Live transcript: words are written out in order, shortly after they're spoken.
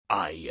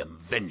I am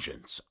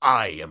vengeance.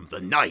 I am the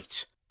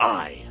night.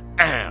 I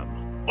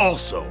am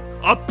also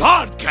a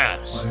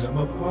podcast. I am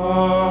a podcast.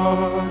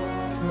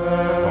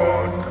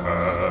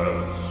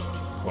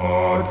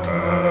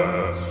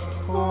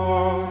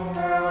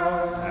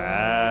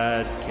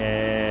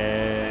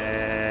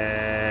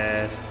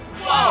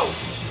 Whoa!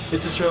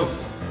 It's a show.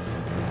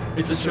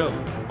 It's a show.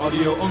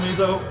 Audio only,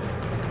 though.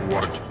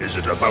 What is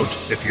it about?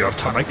 If you have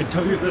time, I can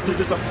tell you that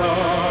it is a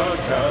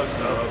podcast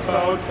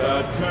about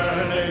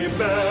Batman, a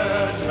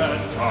Batman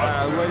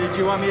podcast. What did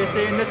you want me to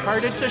say in this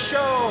part? It's a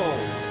show.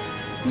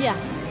 Yeah.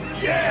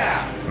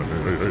 yeah!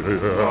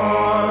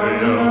 I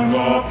am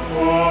a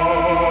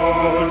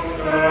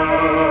podcast.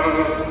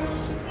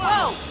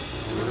 Whoa!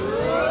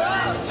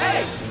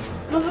 Hey!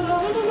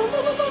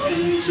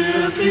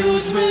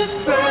 Interviews with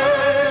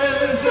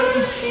fans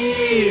and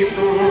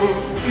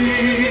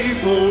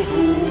people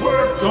who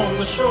worked on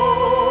the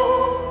show.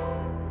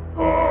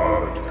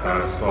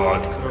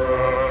 Podcast.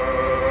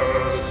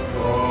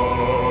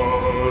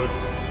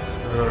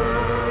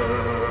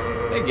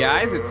 Hey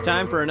guys, it's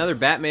time for another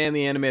Batman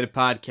the Animated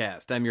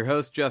Podcast. I'm your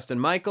host, Justin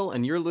Michael,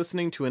 and you're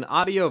listening to an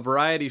audio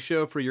variety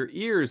show for your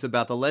ears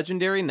about the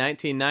legendary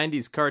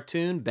 1990s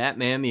cartoon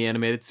Batman the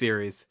Animated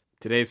Series.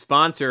 Today's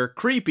sponsor,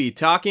 Creepy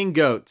Talking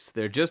Goats.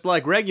 They're just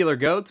like regular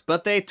goats,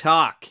 but they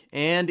talk,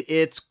 and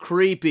it's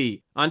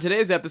creepy. On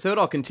today's episode,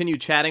 I'll continue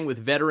chatting with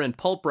veteran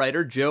pulp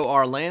writer Joe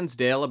R.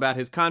 Lansdale about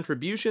his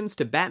contributions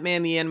to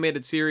Batman the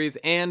Animated Series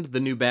and the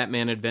new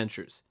Batman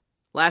Adventures.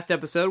 Last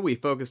episode, we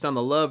focused on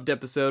the loved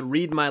episode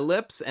Read My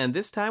Lips, and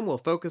this time we'll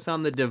focus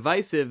on the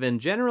divisive and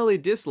generally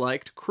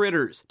disliked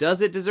Critters.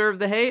 Does it deserve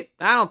the hate?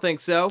 I don't think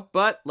so,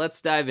 but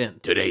let's dive in.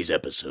 Today's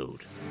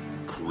episode,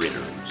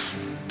 Critters.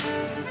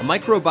 A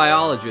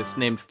microbiologist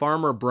named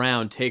Farmer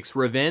Brown takes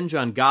revenge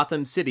on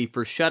Gotham City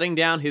for shutting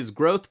down his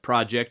growth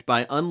project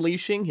by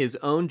unleashing his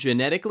own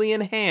genetically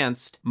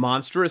enhanced,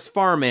 monstrous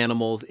farm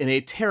animals in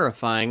a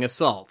terrifying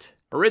assault.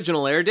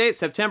 Original air date,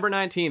 September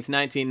 19th,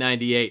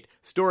 1998.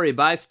 Story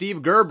by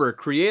Steve Gerber,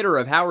 creator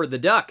of Howard the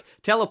Duck.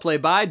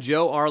 Teleplay by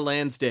Joe R.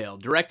 Lansdale.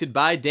 Directed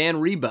by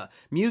Dan Reba.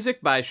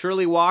 Music by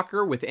Shirley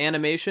Walker with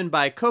animation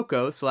by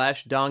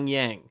Coco/Dong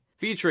Yang.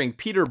 Featuring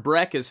Peter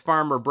Breck as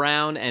Farmer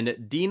Brown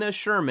and Dina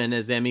Sherman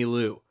as Emmy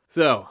Lou.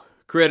 So,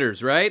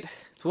 Critters, right?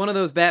 It's one of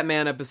those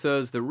Batman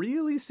episodes that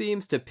really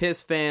seems to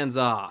piss fans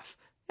off.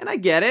 And I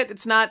get it,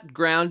 it's not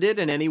grounded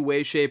in any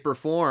way, shape, or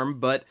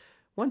form, but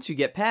once you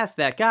get past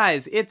that,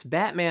 guys, it's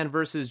Batman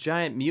versus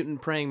giant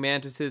mutant praying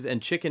mantises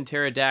and chicken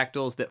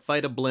pterodactyls that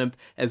fight a blimp,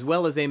 as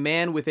well as a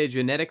man with a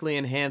genetically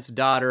enhanced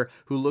daughter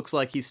who looks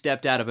like he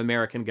stepped out of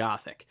American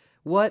Gothic.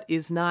 What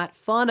is not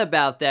fun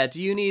about that?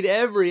 Do you need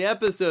every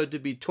episode to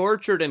be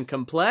tortured and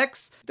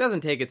complex? It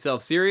doesn't take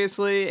itself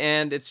seriously,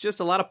 and it's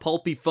just a lot of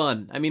pulpy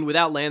fun. I mean,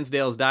 without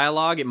Lansdale's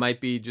dialogue, it might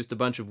be just a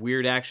bunch of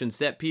weird action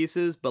set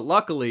pieces, but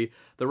luckily,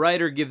 the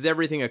writer gives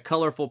everything a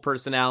colorful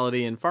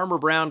personality, and Farmer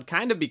Brown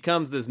kind of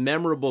becomes this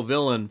memorable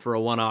villain for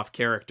a one-off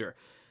character.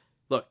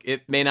 Look,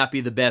 it may not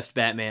be the best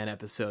Batman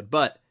episode,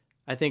 but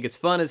I think it's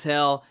fun as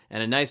hell,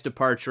 and a nice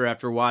departure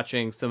after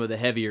watching some of the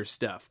heavier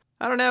stuff.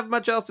 I don't have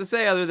much else to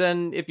say other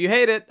than, if you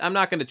hate it, I'm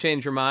not going to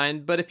change your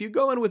mind, but if you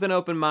go in with an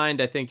open mind,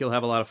 I think you'll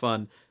have a lot of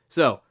fun.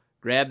 So,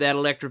 grab that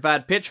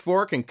electrified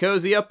pitchfork and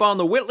cozy up on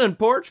the Whitland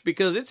porch,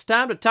 because it's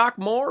time to talk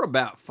more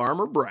about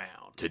Farmer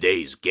Brown.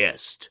 Today's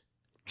guest,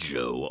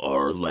 Joe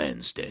R.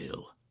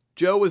 Lansdale.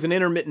 Joe was an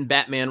intermittent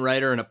Batman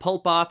writer and a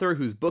pulp author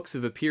whose books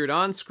have appeared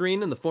on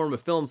screen in the form of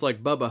films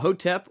like Bubba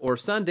Hotep or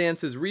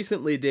Sundance's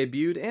recently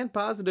debuted and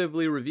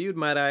positively reviewed,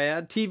 might I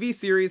add, TV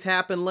series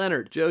Hap and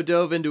Leonard. Joe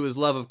dove into his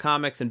love of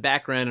comics and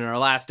background in our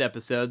last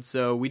episode,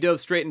 so we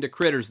dove straight into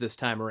Critters this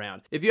time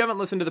around. If you haven't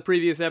listened to the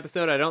previous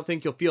episode, I don't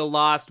think you'll feel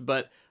lost,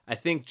 but I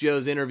think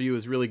Joe's interview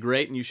is really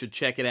great and you should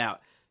check it out.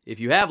 If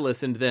you have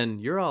listened, then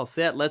you're all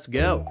set. Let's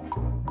go.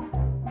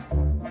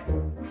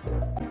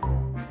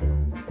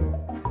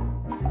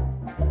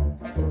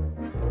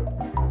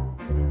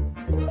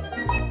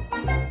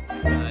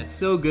 It's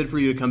so good for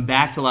you to come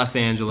back to Los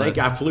Angeles. I think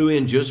I flew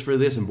in just for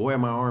this, and boy, are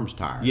my arms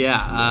tired. Yeah,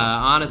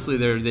 honestly,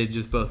 they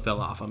just both fell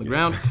off on the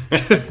ground.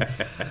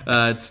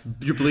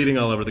 You're bleeding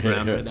all over the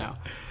ground right now.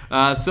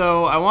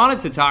 So I wanted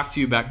to talk to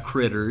you about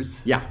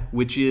Critters. Yeah.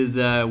 Which is,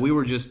 we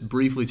were just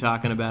briefly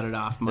talking about it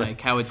off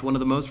mic, how it's one of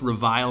the most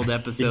reviled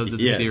episodes of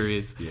the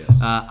series. Yes.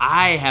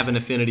 I have an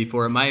affinity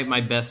for it. My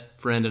best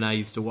friend and I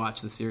used to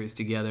watch the series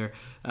together.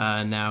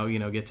 Now,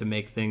 get to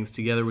make things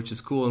together, which is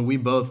cool. And we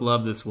both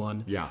love this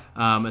one. Yeah.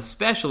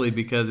 Especially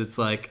because it's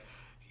like,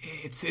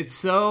 it's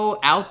so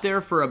out there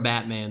for a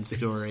Batman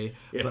story,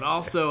 but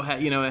also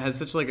it has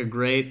such like a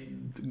great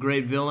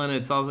villain.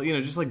 It's also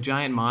just like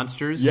giant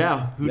monsters.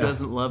 Yeah, who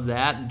doesn't love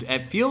that?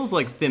 It feels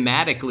like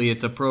thematically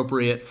it's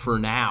appropriate for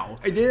now.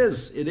 It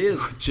is.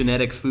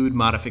 Genetic food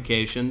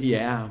modifications.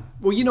 Yeah.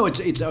 Well,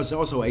 it's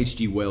also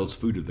H.G. Wells'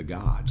 Food of the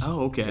Gods.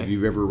 Oh, okay. Have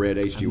you ever read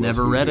H.G. Wells?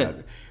 Never read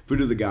it.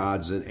 Food of the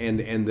Gods, and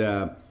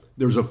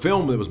there's a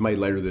film that was made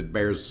later that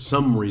bears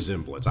some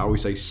resemblance. I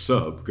always say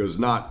sub because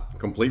not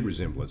complete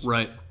resemblance.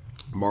 Right.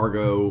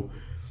 Margot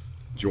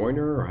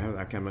Joyner, or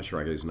I'm not sure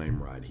I got his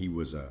name right. He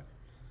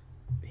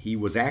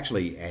was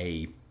actually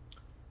a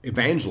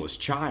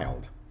evangelist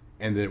child,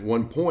 and then at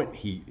one point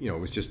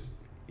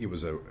it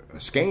was a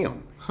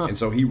scam, and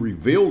so he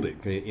revealed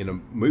it in a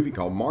movie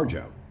called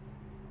Marjo.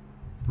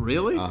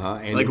 Really?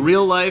 And like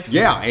real life?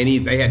 Yeah,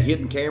 and they had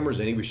hidden cameras,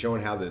 and he was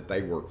showing how that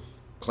they were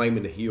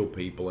claiming to heal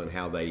people, and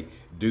how they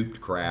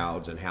duped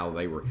crowds, and how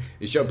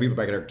it showed people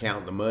back there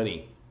counting the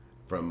money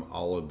from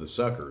all of the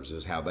suckers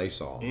is how they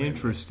saw them.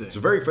 Interesting. It's a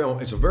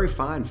very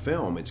fine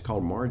film. It's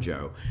called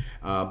Marjo.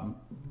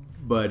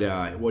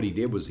 But what he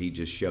did was he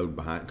just showed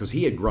behind, because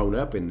he had grown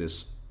up in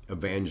this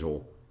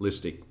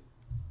evangelistic,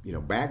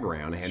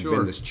 background, and had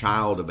been this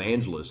child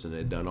evangelist, and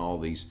had done all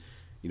these,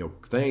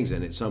 things.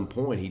 And at some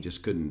point, he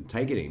just couldn't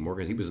take it anymore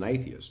because he was an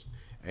atheist,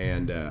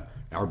 and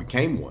or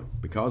became one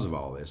because of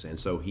all this. And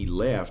so he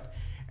left,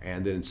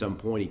 and then at some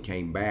point, he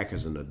came back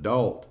as an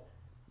adult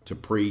to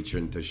preach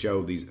and to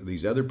show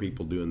these other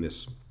people doing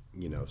this,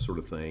 sort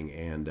of thing.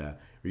 And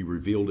he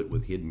revealed it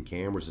with hidden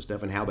cameras and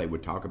stuff, and how they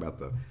would talk about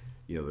the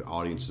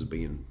audiences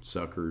being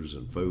suckers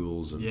and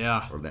fools, and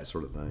or that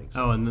sort of thing.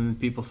 So, and then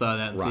people saw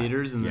that in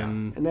theaters, and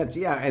then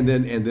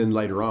and then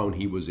later on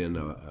he was in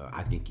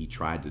I think he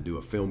tried to do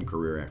a film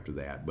career after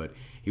that, but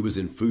he was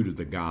in Food of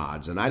the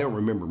Gods, and I don't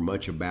remember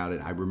much about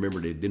it. I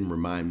remembered it didn't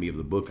remind me of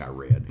the book I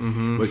read,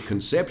 but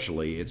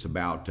conceptually it's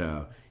about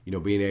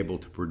being able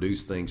to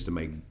produce things to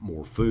make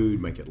more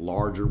food, make it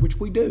larger, which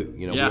we do.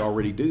 We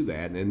already do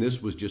that, and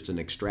this was just an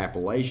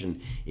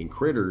extrapolation in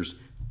Critters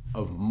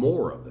of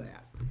more of that.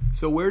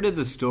 So where did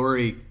the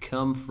story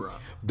come from?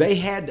 They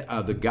had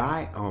the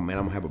guy, I'm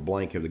going to have a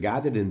blank here, the guy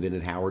that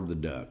invented Howard the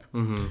Duck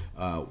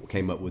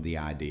came up with the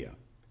idea.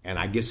 And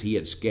I guess he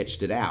had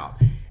sketched it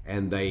out.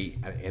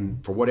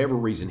 And for whatever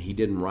reason, he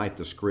didn't write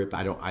the script.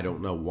 I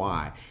don't know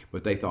why.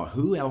 But they thought,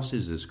 who else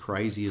is as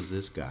crazy as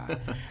this guy?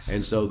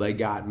 And so they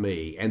got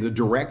me. And the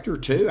director,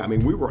 too. I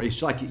mean,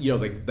 it's like,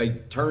 they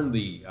turned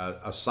the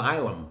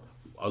asylum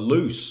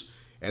loose.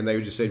 And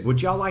they just said,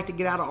 would y'all like to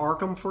get out of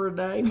Arkham for a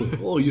day?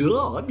 Oh,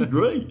 yeah, that'd be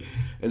great.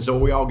 And so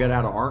we all got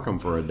out of Arkham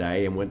for a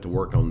day and went to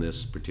work on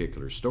this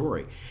particular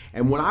story.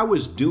 And when I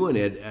was doing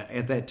it,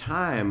 at that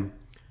time,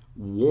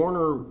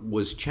 Warner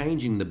was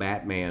changing the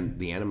Batman,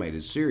 the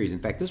animated series. In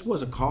fact, this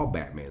wasn't called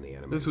Batman, the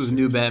animated series. This was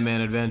New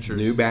Batman Adventures.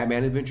 New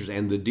Batman Adventures.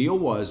 And the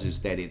deal is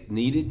that it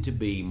needed to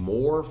be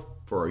more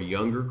for a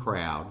younger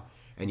crowd,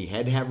 and you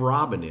had to have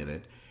Robin in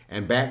it,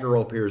 and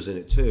Batgirl appears in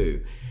it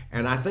too.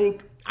 And I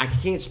think, I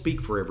can't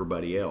speak for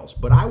everybody else,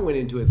 but I went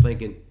into it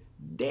thinking,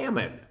 damn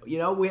it,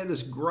 we had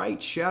this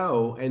great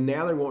show, and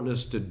now they're wanting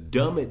us to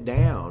dumb it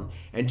down,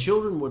 and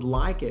children would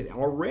like it,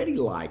 already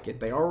like it.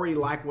 They already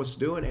like what's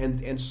doing,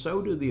 and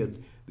so do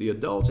the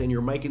adults, and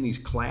you're making these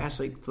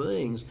classic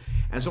things.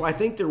 And so I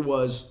think there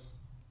was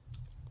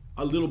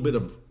a little bit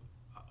of,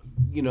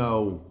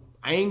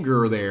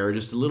 anger there,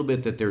 just a little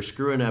bit that they're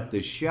screwing up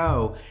this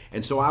show.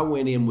 And so I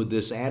went in with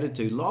this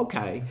attitude,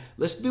 okay,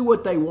 let's do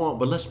what they want,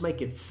 but let's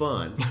make it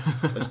fun.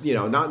 Let's,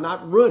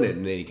 not ruin it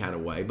in any kind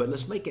of way, but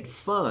let's make it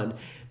fun,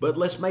 but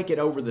let's make it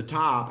over the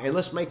top, and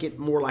let's make it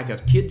more like a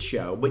kid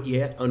show. But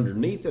yet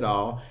underneath it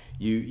all,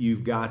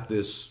 you've got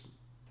this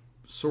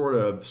sort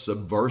of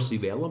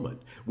subversive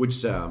element,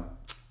 which I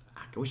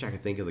wish I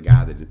could think of the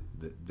guy that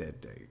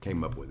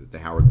came up with it, the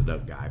Howard the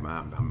Duck guy.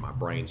 My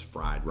brain's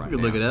fried right now. You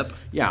can look it up?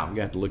 Yeah, I'm going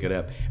to have to look it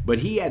up. But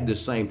he had the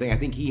same thing. I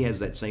think he has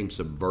that same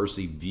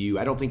subversive view.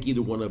 I don't think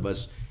either one of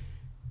us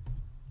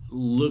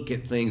look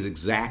at things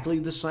exactly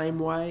the same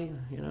way,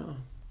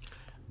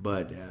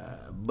 But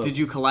did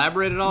you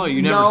collaborate at all? Or you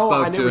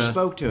I never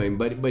spoke to him.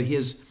 But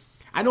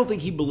I don't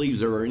think he believes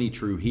there are any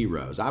true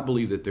heroes. I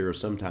believe that there are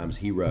sometimes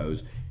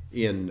heroes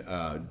in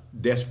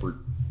desperate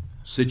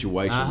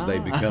situations. They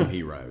become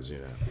heroes,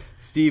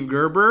 Steve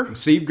Gerber,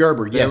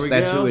 yes,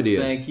 that's who it is.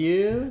 Thank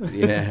you.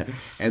 Yeah.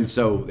 And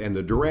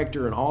the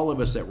director and all of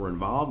us that were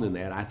involved in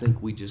that, I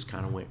think we just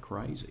kind of went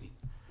crazy.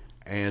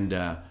 And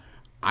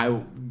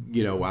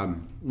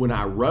when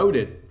I wrote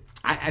it,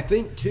 I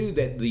think too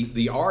that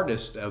the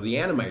artist, the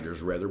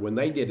animators rather, when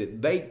they did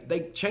it,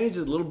 they changed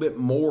it a little bit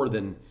more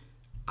than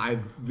I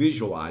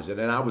visualized it,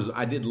 and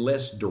I did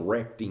less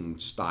directing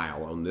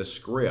style on this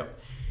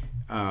script.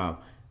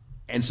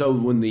 And so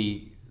when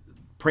the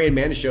praying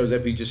mantis shows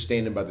up, he's just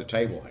standing by the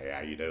table. Hey,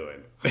 how you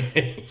doing?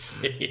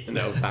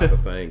 Type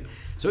of thing.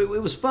 So it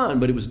was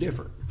fun, but it was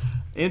different.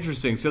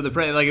 Interesting. So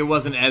it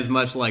wasn't as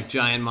much like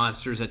giant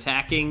monsters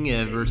attacking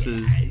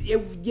versus.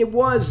 It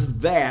was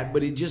that,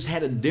 but it just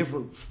had a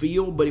different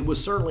feel. But it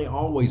was certainly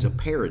always a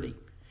parody.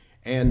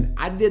 And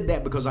I did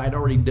that because I had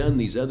already done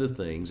these other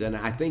things, and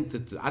I think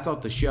that I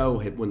thought the show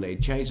when they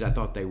changed, I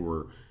thought they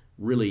were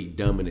really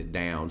dumbing it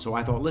down. So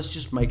I thought, let's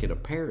just make it a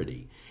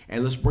parody.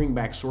 And let's bring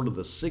back sort of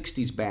the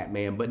 60s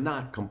Batman, but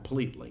not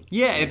completely.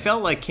 Yeah, it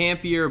felt like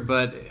campier,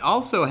 but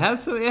also it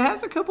has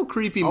a couple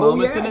creepy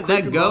moments in it.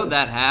 That goat,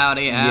 that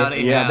howdy.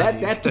 Yeah,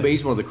 that to me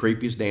is one of the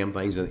creepiest damn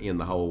things in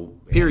the whole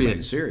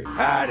animated series.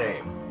 Howdy.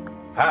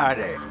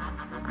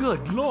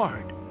 Good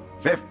Lord.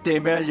 50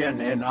 million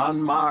in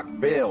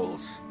unmarked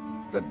bills.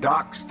 the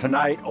docks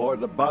tonight or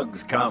the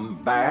bugs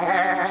come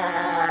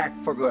back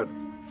for good.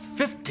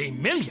 50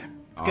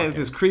 million? It's got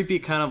this creepy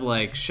kind of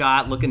like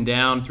shot looking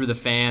down through the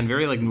fan,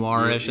 very like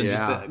noirish, and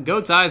just the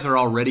goat's eyes are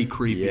already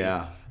creepy.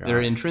 Yeah.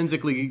 They're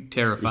intrinsically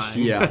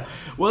terrifying. Yeah.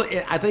 Well,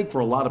 I think for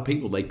a lot of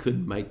people, they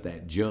couldn't make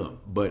that jump.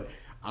 But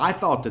I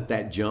thought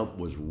that jump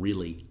was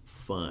really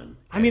fun.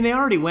 I mean, they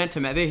already went to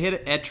they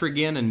hit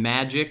Etrigan and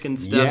magic and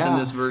stuff in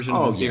this version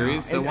of the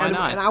series, so why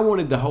not? And I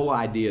wanted the whole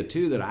idea,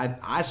 too, that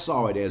I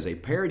saw it as a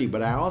parody,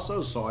 but I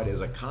also saw it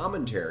as a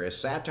commentary, a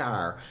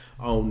satire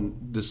on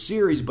the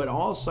series, but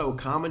also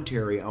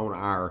commentary on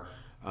our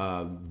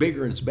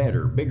bigger is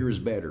better, bigger is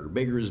better,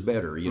 bigger is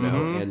better, you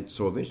know. And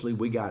so eventually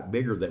we got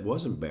bigger that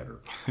wasn't better,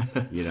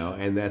 you know,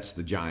 and that's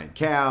the giant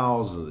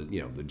cows,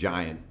 the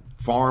giant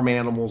farm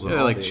animals, and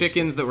all like this.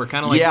 Chickens that were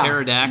kind of like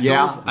pterodactyls.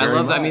 Yeah, I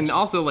love that. I much. mean,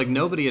 also like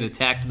nobody had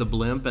attacked the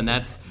blimp, and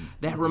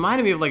that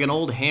reminded me of like an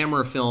old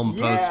Hammer film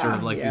poster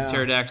of like these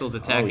pterodactyls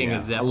attacking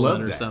a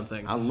Zeppelin or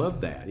something. I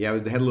love that. Yeah,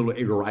 they had little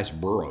Edgar Rice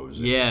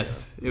Burroughs.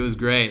 Yes, it was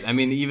great. I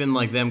mean, even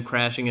like them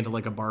crashing into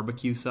like a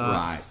barbecue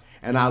sauce. Right.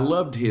 And I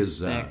loved his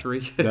factory.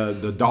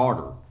 the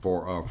daughter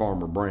for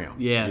Farmer Brown.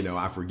 Yes. You know,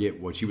 I forget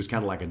what she was,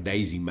 kind of like a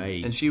Daisy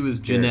Maid. And she was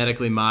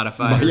genetically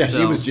modified herself. Yeah,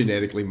 she was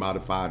genetically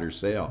modified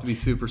herself. To be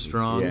super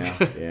strong.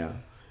 Yeah.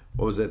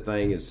 What was that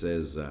thing? It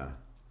says, about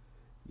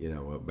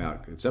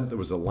something. There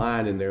was a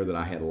line in there that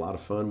I had a lot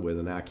of fun with,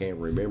 and I can't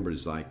remember.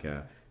 It's like,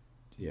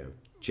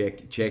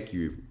 check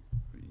your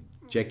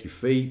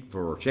feet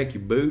check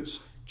your boots,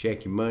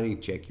 check your money,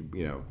 check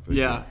your,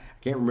 Yeah.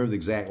 I can't remember the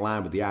exact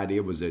line, but the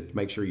idea was that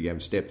make sure you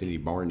haven't stepped in any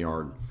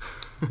barnyard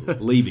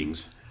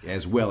leavings,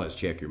 as well as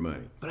check your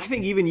money. But I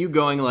think even you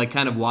going like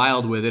kind of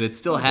wild with it, it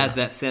still has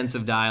that sense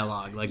of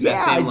dialogue, like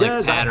that same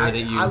like pattern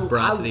that you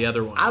brought to the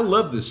other ones. I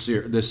love this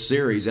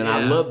series, and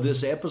I love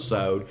this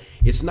episode.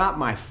 It's not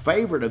my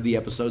favorite of the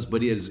episodes,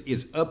 but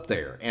it's up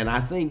there. And I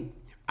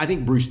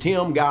think Bruce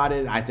Timm got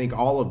it. I think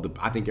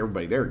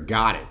everybody there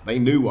got it. They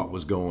knew what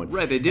was going.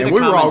 Right, they did. And a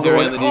we were all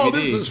commentary going, on the DVD. "Oh,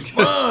 this is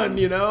fun,"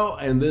 you know.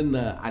 And then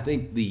I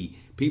think the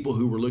people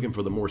who were looking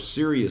for the more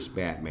serious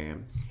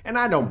Batman, and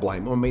I don't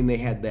blame them. I mean, they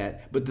had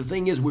that, but the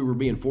thing is, we were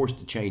being forced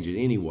to change it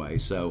anyway.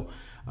 So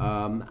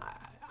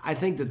I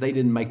think that they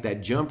didn't make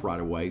that jump right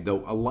away.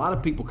 Though a lot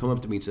of people come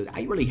up to me and said,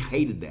 "I really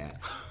hated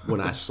that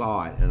when I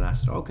saw it," and I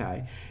said,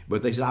 "Okay."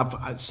 But they said,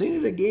 I've seen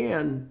it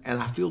again,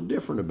 and I feel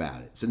different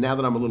about it. So now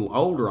that I'm a little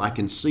older, I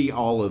can see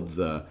all of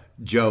the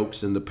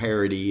jokes and the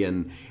parody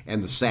and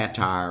the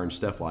satire and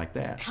stuff like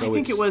that. So I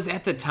think it was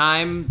at the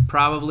time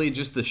probably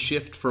just the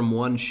shift from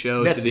one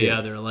show to the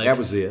other. Like, that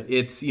was it.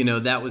 It's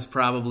that was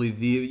probably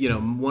the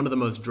one of the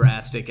most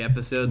drastic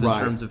episodes in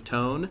terms of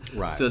tone.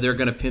 Right. So they're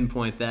going to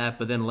pinpoint that.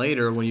 But then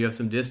later, when you have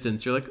some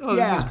distance, you're like, oh,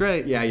 this is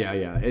great. Yeah.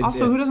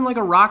 Who doesn't like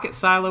a rocket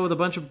silo with a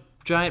bunch of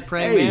giant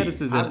praying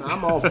mantises in it?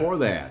 I'm all for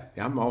that.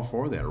 I'm all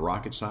for that. A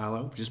rocket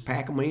silo, just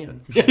pack them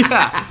in.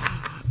 Yeah.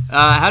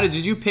 How did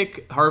you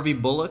pick Harvey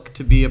Bullock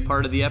to be a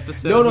part of the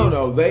episode?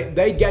 No.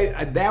 They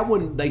gave that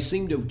one. They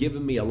seem to have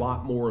given me a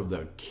lot more of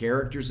the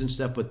characters and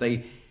stuff, but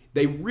they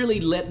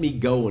really let me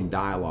go in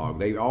dialogue.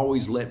 They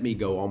always let me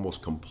go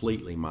almost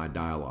completely my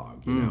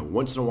dialogue. You know,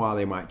 once in a while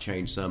they might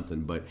change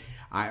something, but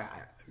I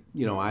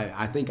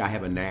think I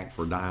have a knack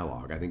for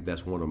dialogue. I think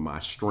that's one of my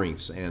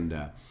strengths, and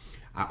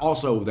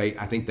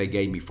I think they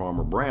gave me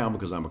Farmer Brown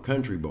because I'm a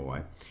country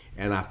boy.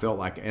 And I felt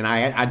like, and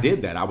I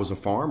did that. I was a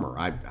farmer.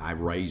 I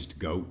raised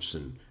goats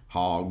and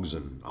hogs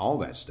and all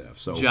that stuff.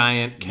 So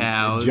giant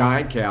cows,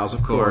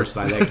 of course.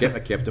 I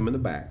kept them in the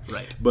back.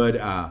 Right. But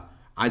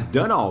I'd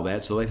done all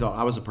that, so they thought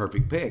I was a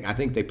perfect pick. I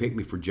think they picked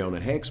me for Jonah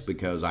Hex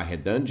because I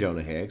had done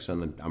Jonah Hex,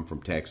 and I'm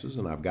from Texas,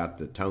 and I've got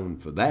the tone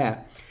for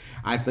that.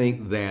 I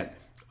think that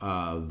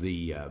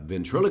the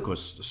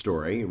ventriloquist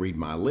story, Read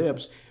My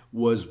Lips,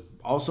 was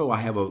also I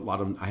had a lot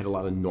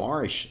of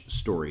noirish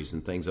stories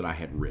and things that I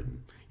had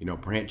written.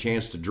 Perhaps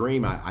Chance to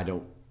Dream, I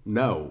don't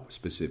know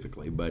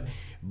specifically,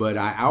 but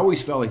I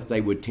always felt like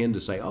they would tend to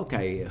say,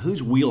 okay,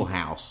 whose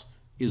wheelhouse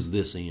is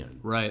this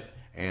in? Right.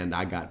 And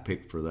I got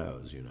picked for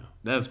those,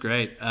 That's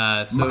great.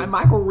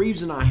 Michael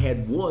Reeves and I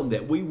had one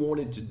that we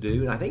wanted to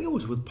do, and I think it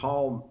was with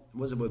Paul.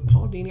 Was it with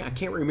Paul Dini? I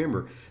can't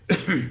remember.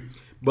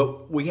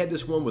 But we had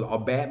this one with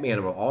Batman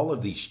and all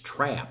of these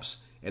traps,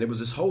 and it was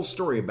this whole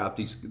story about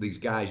these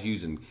guys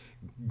using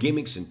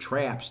gimmicks and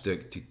traps to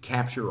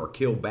capture or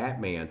kill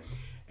Batman.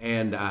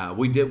 And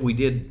we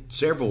did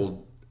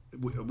several.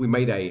 We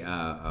made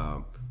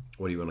a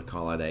what do you want to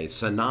call it? A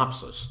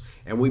synopsis,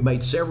 and we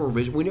made several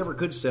revisions. We never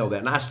could sell that,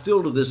 and I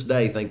still to this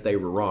day think they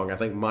were wrong. I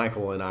think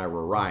Michael and I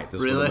were right. This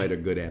would have made a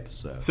good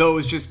episode. So it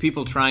was just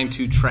people trying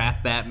to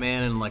trap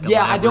Batman and like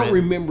I don't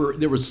remember.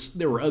 There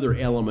were other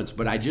elements,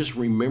 but I just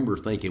remember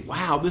thinking,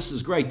 "Wow, this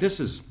is great. This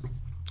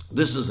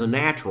is a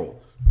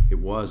natural." It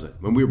wasn't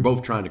when we were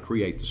both trying to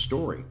create the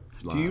story.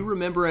 Do you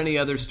remember any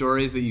other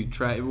stories that you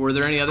tried? Were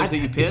there any others that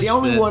you pitched? It's the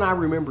only one I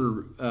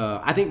remember.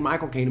 I think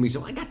Michael came to me and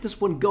said, I got this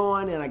one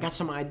going, and I got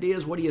some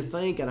ideas. What do you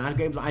think? And I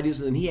gave him ideas,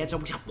 and then he had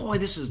some. Boy,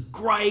 this is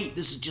great.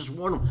 This is just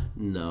one of them.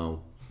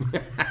 No.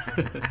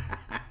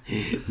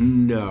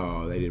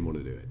 No, they didn't want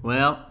to do it.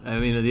 Well, I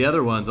mean, the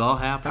other ones all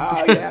happened.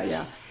 Oh,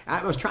 yeah.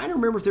 I was trying to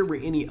remember if there were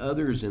any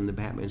others in the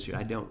Batman series.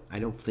 I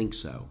don't think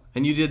so.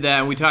 And you did that,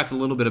 and we talked a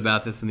little bit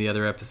about this in the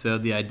other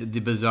episode, the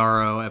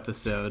Bizarro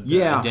episode,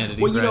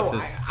 Identity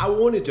Crisis. I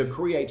wanted to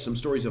create some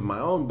stories of my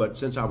own, but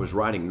since I was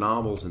writing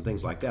novels and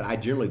things like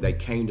that, they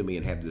came to me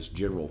and had this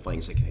general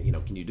thing, saying, hey,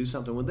 can you do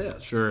something with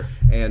this? Sure.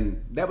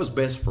 And that was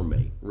best for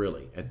me,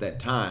 really, at that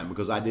time,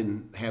 because I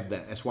didn't have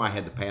that. That's why I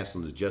had to pass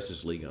on the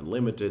Justice League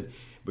Unlimited,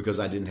 because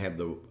I didn't have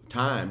the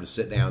time to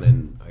sit down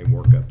and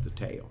work up the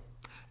tale.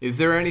 Is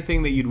there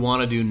anything that you'd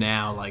want to do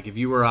now? Like, if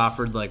you were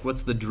offered, like,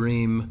 what's the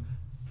dream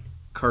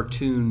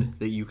cartoon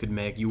that you could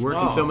make? You work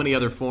in so many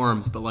other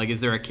forms, but, like, is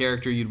there a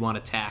character you'd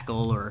want to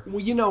tackle? Or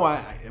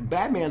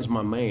Batman's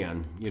my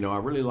man. I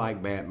really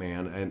like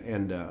Batman,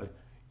 and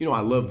I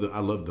love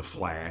the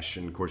Flash,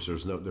 and of course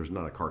there's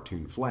not a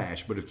cartoon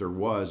Flash, but if there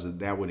was,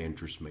 that would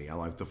interest me. I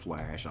like the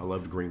Flash. I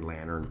loved Green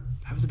Lantern.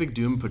 I was a big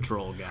Doom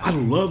Patrol guy. I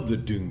love the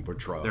Doom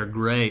Patrol. They're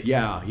great.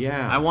 Yeah.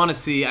 I want to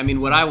see. I mean,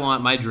 what I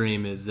want. My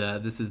dream is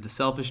this is the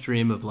selfish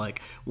dream of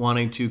like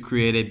wanting to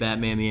create a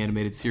Batman the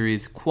Animated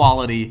Series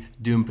quality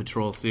Doom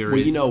Patrol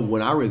series. Well,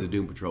 when I read the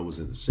Doom Patrol was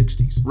in the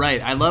 '60s.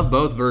 Right. I love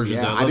both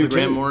versions. Yeah, I love the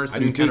Grant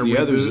Morrison. I do too. The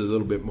others are a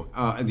little bit more.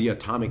 The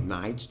Atomic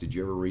Knights. Did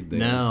you ever read them?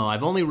 No,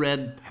 I've only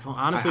read.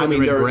 Honestly,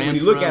 when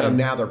you look at them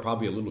now, they're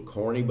probably a little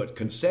corny, but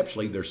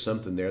conceptually, there's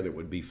something there that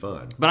would be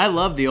fun. But I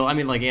love the old. I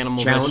mean, like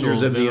Animal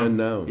Challengers of the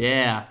Unknown.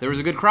 Yeah, there was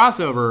a good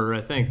crossover,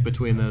 I think,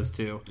 between those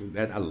two.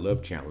 I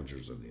love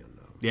Challengers of the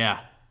Unknown.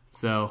 Yeah.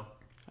 So,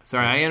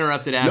 sorry, I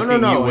interrupted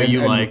asking you what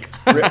you like.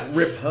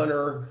 Rip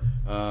Hunter,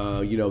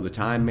 the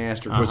Time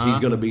Master. Of course, he's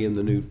going to be in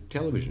the new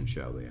television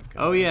show they have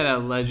coming. Oh, yeah,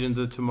 that Legends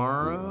of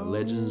Tomorrow?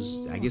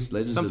 Legends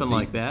Something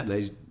like that.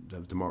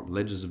 Of Tomorrow,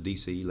 Legends of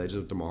DC, Legends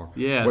of Tomorrow.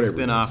 Yeah,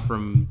 spin-off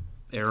from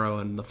Arrow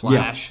and The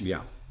Flash.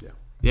 Yeah.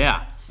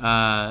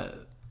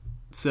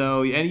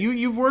 So, and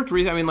you've worked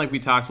recently. I mean, like we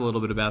talked a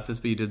little bit about this,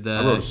 but you did the.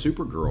 I wrote a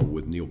Supergirl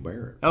with Neil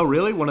Barrett. Oh,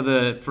 really?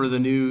 For the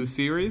new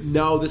series?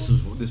 No, this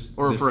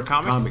for a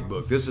comic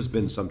book. This has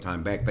been some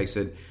time back. They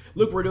said,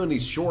 "Look, we're doing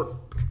these short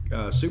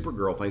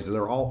Supergirl things, and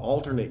they're all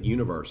alternate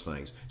universe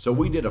things." So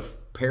we did a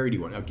parody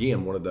one.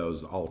 Again, one of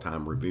those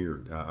all-time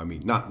revered.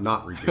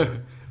 Not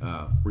revered,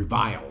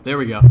 reviled. There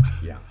we go.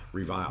 Yeah.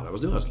 Reviled. I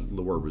was doing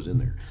the word was in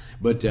there,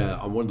 but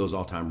on one of those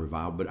all-time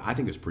reviled. But I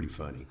think it's pretty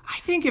funny.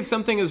 I think if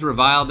something is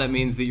reviled, that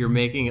means that you're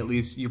making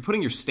you're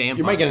putting your stamp.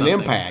 You're making an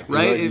impact,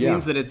 right? It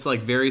means that it's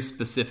like very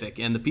specific,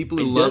 and the people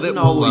who love it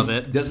will love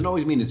it. Doesn't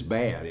always mean it's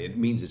bad. It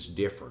means it's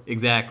different.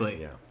 Exactly.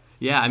 Yeah.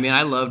 Yeah, I mean,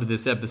 I loved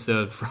this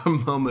episode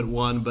from moment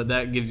one, but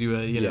that gives you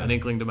an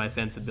inkling to my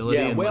sensibility.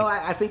 Yeah. And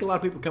I think a lot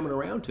of people are coming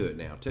around to it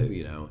now too.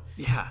 Yeah.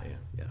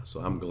 So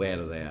I'm glad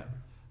of that.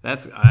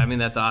 That's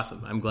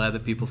awesome. I'm glad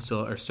that people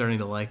still are starting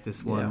to like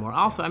this more and more.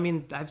 Also, I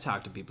mean, I've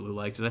talked to people who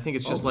liked it. I think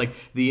it's just like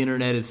the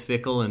internet is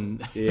fickle and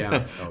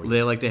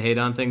they like to hate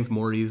on things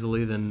more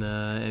easily than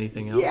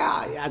anything else.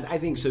 Yeah, I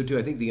think so too.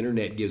 I think the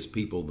internet gives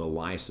people the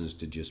license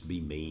to just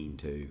be mean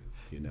too.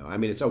 I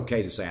mean, it's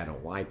okay to say I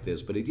don't like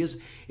this, but it gives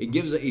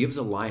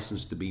a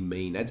license to be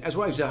mean. That's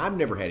why I said I've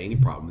never had any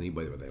problem with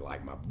anybody whether they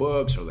like my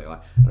books or I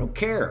don't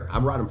care. I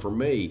write them for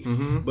me.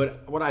 Mm-hmm.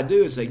 But what I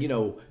do is say,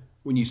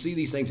 when you see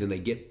these things and they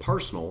get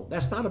personal,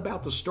 that's not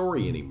about the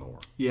story anymore.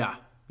 Yeah.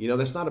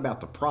 That's not about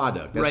the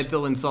product. Right,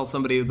 they'll insult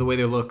somebody the way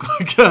they look.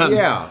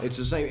 Yeah, it's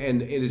the same.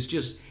 And it's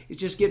just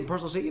getting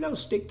personal. Say,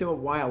 stick to it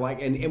why I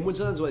like. And when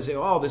sometimes they say,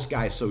 oh, this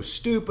guy's so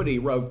stupid, he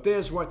wrote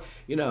this,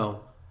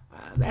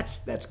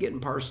 that's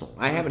getting personal.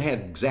 I haven't had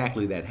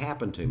exactly that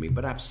happen to me,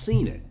 but I've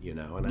seen it, and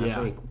I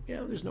think,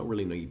 there's no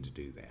really need to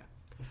do that.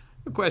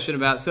 A question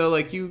about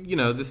like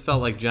this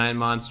felt like giant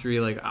monstery,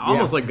 like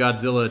almost like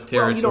Godzilla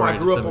territory. Well, I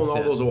grew up on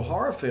all those old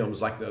horror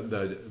films, like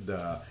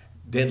the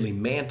Deadly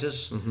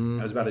Mantis. Mm-hmm.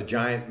 That was about a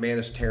giant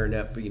mantis tearing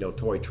up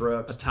toy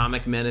trucks.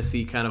 Atomic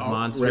Menace-y kind of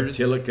monsters.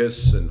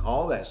 Reptilicus and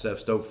all that stuff.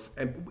 So,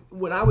 and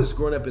when I was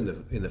growing up in the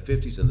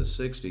 50s and the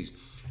 60s,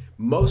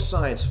 most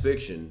science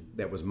fiction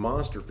that was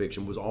monster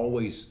fiction was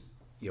always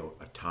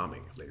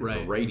atomic.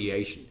 Right.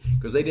 Radiation,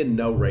 because they didn't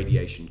know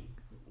radiation.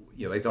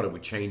 They thought it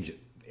would change it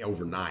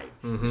overnight.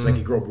 Mm-hmm. It's like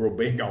you grow real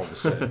big all of a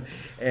sudden.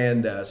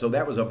 And so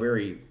that was a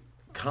very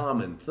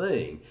common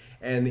thing.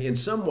 And in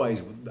some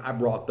ways, I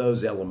brought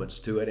those elements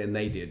to it, and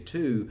they did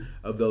too,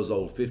 of those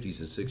old 50s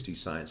and 60s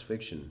science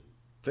fiction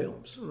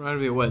films.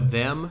 Remind me what,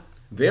 Them?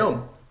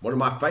 Them. One of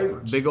my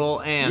favorites. Big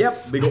old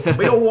ants. Yep,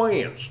 big old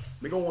ants.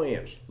 Big old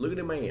ants. Look at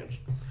them ants.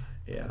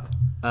 Yeah.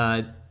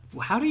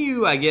 How do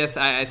you, I guess,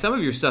 some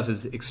of your stuff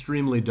is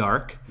extremely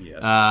dark.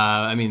 Yes.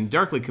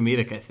 Darkly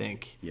comedic, I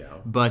think. Yeah.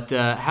 But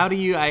how do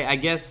you, I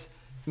guess,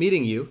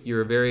 meeting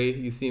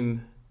you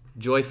seem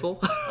joyful.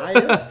 I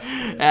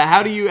am.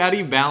 How do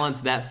you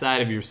balance that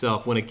side of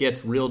yourself when it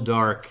gets real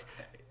dark?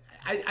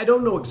 I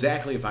don't know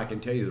exactly if I can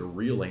tell you the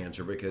real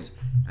answer, because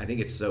I think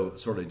it's so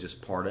sort of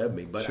just part of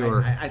me. But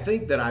sure. I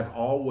think that I've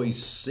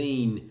always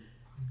seen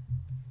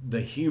the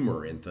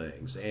humor in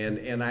things,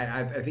 and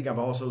I think I've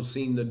also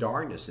seen the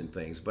darkness in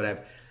things.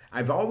 But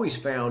I've always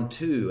found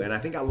too, and I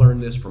think I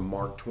learned this from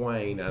Mark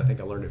Twain, and I think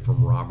I learned it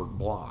from Robert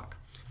Bloch,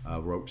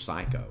 wrote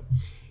Psycho,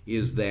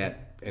 is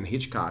that, and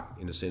Hitchcock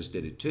in a sense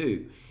did it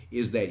too,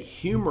 is that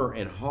humor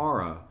and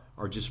horror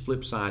are just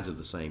flip sides of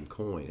the same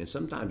coin. And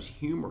sometimes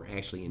humor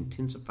actually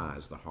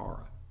intensifies the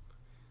horror.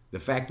 The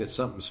fact that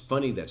something's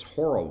funny that's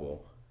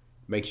horrible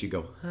makes you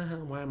go,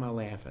 why am I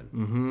laughing?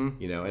 Mm-hmm.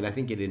 You know, and I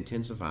think it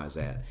intensifies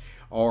that.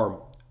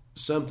 Or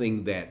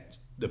something that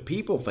the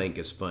people think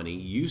is funny,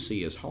 you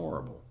see as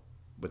horrible.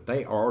 But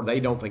they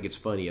don't think it's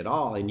funny at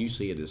all, and you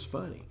see it as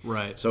funny.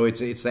 Right. So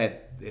it's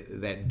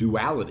that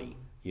duality.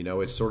 You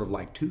know, it's sort of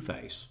like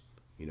Two-Face.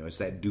 You know, it's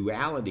that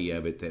duality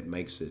of it that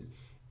makes it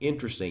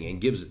interesting and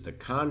gives it the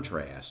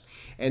contrast.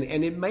 And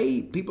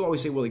people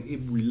always say, well, it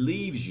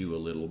relieves you a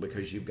little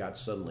because you've got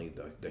suddenly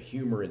the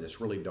humor in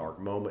this really dark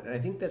moment. And I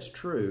think that's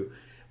true.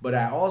 But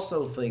I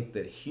also think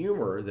that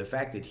humor, the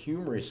fact that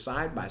humor is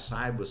side by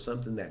side with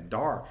something that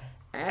dark,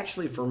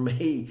 actually for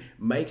me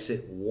makes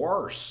it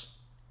worse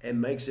and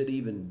makes it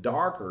even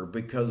darker,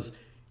 because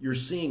you're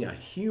seeing a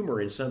humor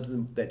in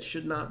something that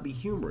should not be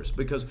humorous.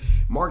 Because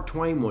Mark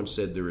Twain once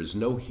said there is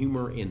no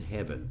humor in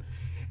heaven.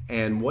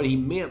 And what he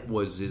meant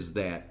is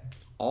that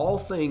all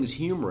things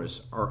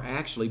humorous are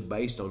actually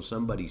based on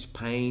somebody's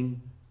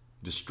pain,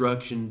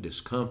 destruction,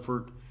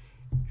 discomfort.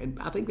 And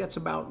I think that's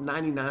about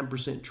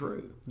 99%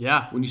 true.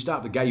 Yeah. When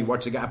you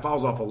watch the guy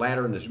falls off a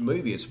ladder in this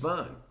movie, it's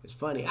fun. It's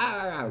funny.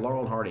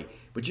 Laurel and Hardy.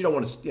 But you don't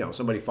want to,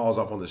 somebody falls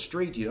off on the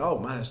street,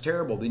 that's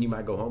terrible. Then you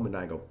might go home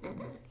and go,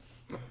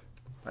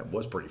 that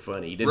was pretty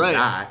funny. He didn't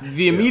die.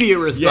 The immediate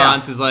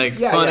response is like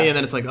funny, and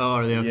then it's like, oh,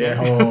 are they okay?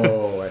 Yeah,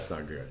 oh, that's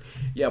not good.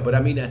 Yeah, but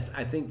I mean,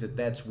 I think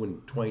that's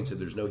when Twain said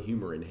there's no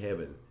humor in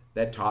heaven.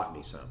 That taught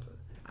me something.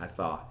 I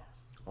thought,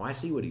 I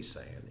see what he's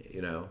saying,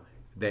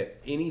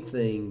 that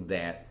anything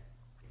that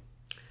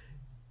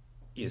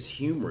is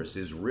humorous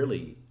is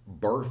really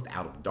birthed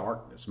out of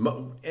darkness.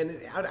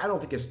 And I don't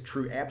think it's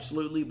true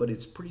absolutely, but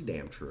it's pretty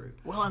damn true.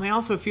 Well, and I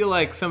also feel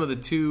like some of the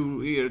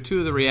two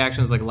of the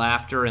reactions, like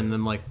laughter and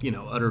then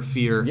utter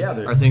fear,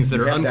 are things that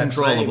are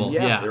uncontrollable.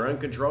 They're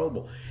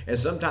uncontrollable. And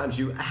sometimes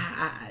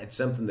it's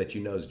something that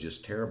is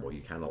just terrible.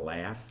 You kind of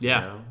laugh,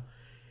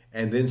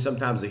 And then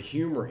sometimes the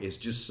humor is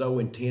just so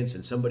intense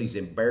and somebody's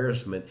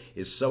embarrassment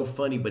is so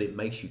funny, but it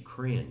makes you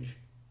cringe.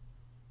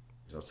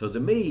 So to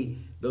me,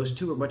 those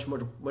two are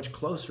much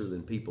closer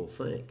than people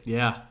think.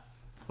 Yeah.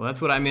 Well,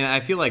 that's what I mean.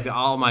 I feel like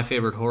all my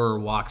favorite horror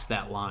walks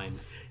that line.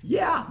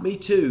 Yeah, me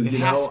too. It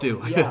has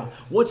to. Yeah.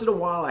 Once in a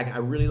while, I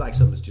really like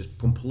something that's just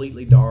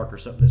completely dark or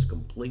something that's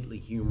completely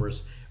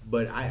humorous.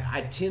 But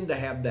I tend to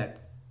have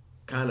that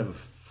kind of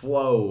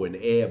flow and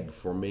ebb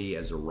for me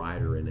as a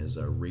writer and as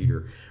a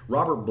reader.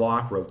 Robert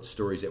Bloch wrote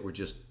stories that were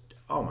just,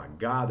 oh my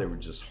God, they were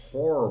just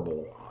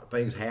horrible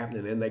things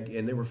happening, and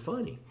they were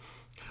funny.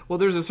 Well,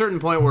 there's a certain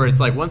point where it's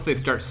like once they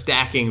start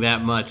stacking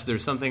that much,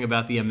 there's something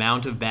about the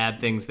amount of bad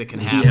things that can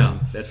happen. Yeah,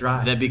 that's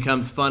right. That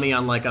becomes funny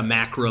on a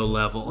macro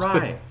level.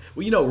 Right.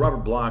 Well,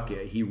 Robert Bloch,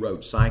 he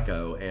wrote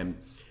Psycho, and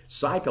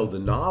Psycho, the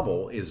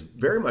novel, is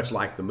very much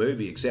like the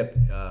movie, except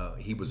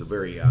he was a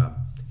very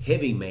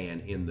heavy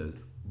man in the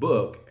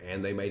book,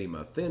 and they made him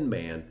a thin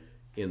man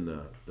in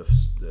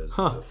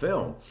the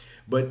film.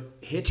 But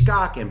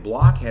Hitchcock and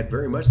Bloch had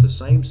very much the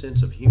same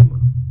sense of humor.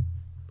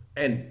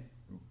 And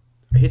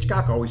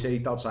Hitchcock always said he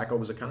thought Psycho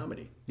was a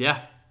comedy.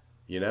 Yeah.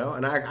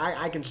 And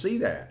I can see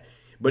that.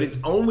 But it's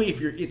only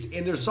if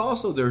and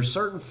there are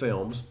certain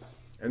films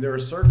and there are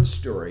certain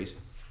stories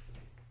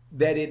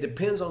that it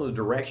depends on the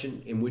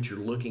direction in which you're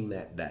looking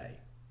that day.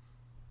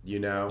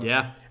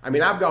 Yeah. I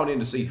mean, I've gone in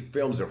to see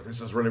films that this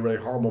is really, really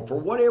horrible. For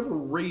whatever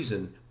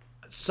reason,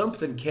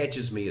 something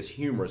catches me as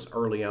humorous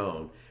early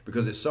on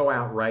because it's so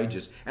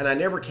outrageous, and I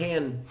never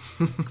can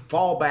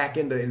fall back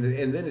into,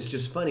 and then it's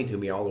just funny to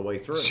me all the way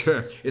through.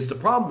 Sure. It's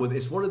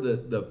one of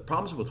the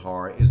problems with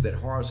horror is that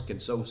horror can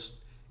so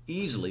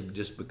easily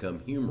just become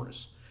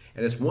humorous.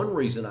 And it's one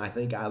reason I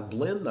think I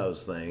blend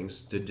those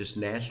things to just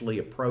naturally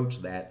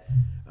approach that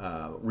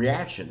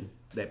reaction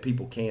that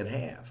people can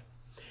have.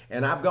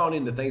 And I've gone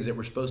into things that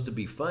were supposed to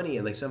be funny,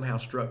 and they somehow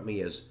struck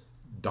me as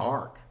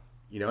dark.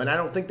 And I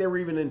don't think they were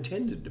even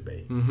intended to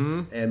be.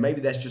 Mm-hmm. And maybe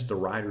that's just the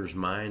writer's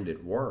mind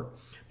at work.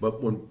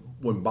 But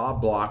when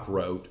Bob Bloch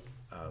wrote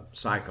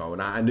Psycho,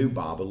 and I knew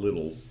Bob a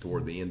little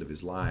toward the end of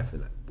his life,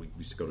 and we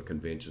used to go to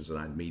conventions, and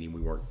I'd meet him.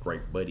 We weren't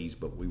great buddies,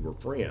 but we were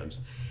friends.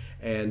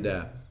 And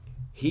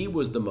he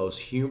was the most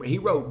humor. He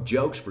wrote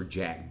jokes for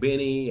Jack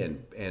Benny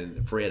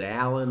and Fred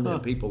Allen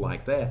and people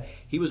like that.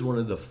 He was one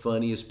of the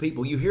funniest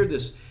people. You hear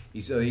this.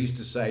 He said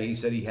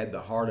he had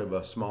the heart of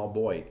a small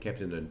boy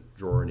kept in a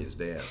drawer in his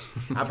desk.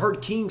 I've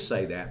heard King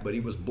say that, but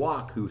it was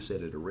Bloch who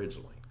said it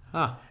originally.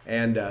 Huh.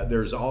 And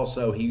there's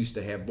also, he used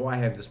to have, I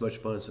have this much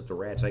fun since the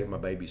rats ate my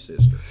baby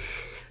sister.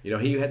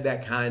 He had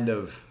that kind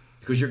of,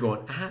 because you're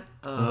going,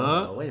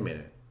 wait a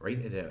minute, right?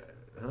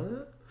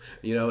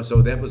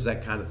 So that was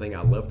that kind of thing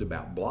I loved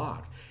about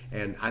Bloch.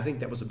 And I think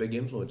that was a big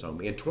influence on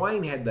me. And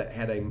Twain had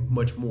a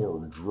much more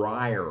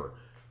drier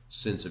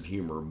sense of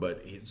humor,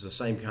 but it's the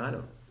same kind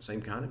of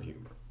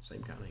humor.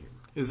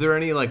 Is there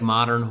any like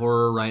modern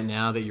horror right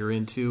now that you're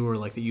into, or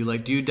like that you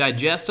like? Do you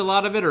digest a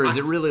lot of it, or is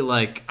it really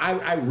like?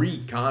 I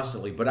read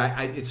constantly, but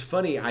it's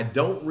funny. I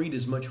don't read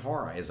as much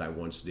horror as I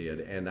once did,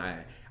 and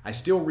I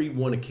still read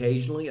one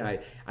occasionally.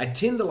 I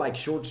tend to like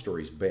short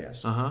stories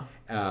best.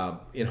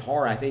 In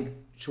horror, I think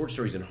short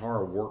stories in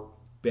horror work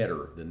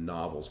better than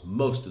novels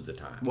most of the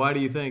time. Why do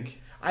you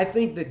think? I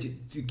think that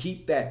to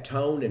keep that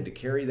tone and to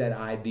carry that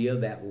idea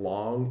that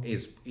long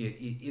is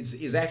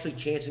actually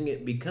chancing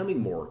it becoming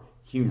more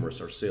humorous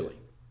or silly.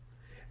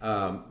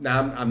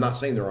 Now, I'm not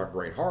saying there aren't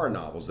great horror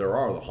novels. There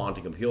are. The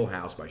Haunting of Hill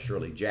House by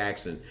Shirley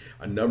Jackson,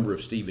 a number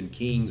of Stephen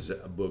King's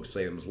books,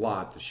 Salem's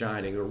Lot, The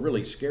Shining, are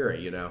really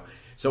scary, you know.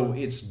 So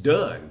it's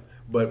done.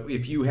 But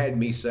if you had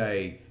me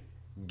say,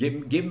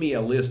 give me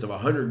a list of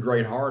 100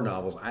 great horror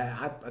novels,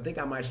 I think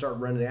I might start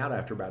running out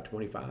after about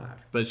 25.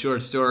 But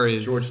short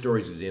stories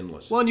is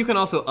endless. Well, and you can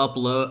also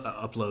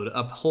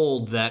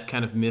uphold that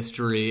kind of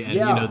mystery, and you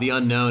know, the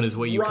unknown is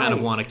what you kind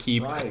of want to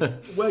keep. Right.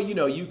 Well, you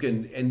know, you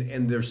can,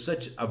 and there's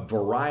such a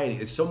variety.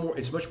 It's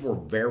much more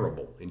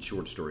variable in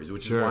short stories,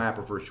 which is why I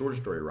prefer short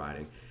story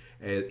writing.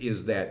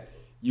 Is that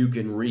you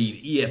can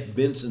read E.F.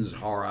 Benson's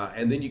horror,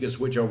 and then you can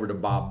switch over to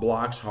Bob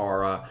Bloch's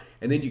horror,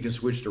 and then you can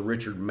switch to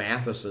Richard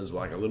Matheson's,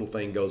 like A Little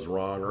Thing Goes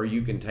Wrong, or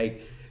you can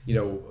take, you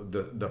know,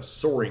 the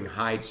soaring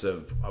heights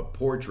of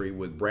poetry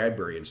with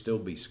Bradbury and still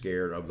be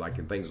scared of, like,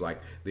 in things like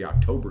The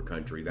October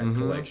Country. That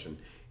collection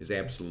is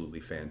absolutely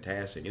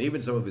fantastic. And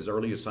even some of his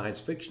earliest science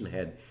fiction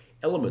had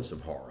elements of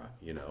horror,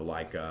 you know,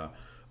 like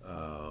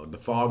The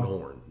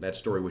Foghorn, that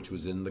story which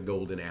was in The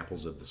Golden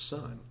Apples of the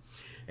Sun.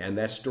 And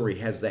that story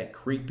has that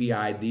creepy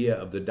idea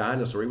of the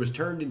dinosaur. It was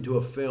turned into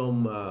a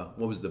film,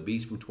 what was The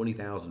Beast from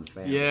 20,000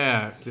 Fathoms?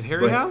 Yeah. Did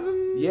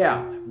Harryhausen?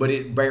 Yeah, but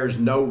it bears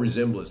no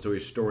resemblance to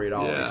his story at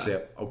all,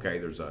 except, okay,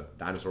 there's a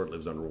dinosaur that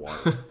lives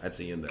underwater. That's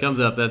the end of it. Comes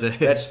up, that's it.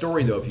 That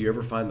story, though, if you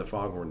ever find The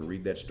Foghorn and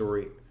read that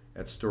story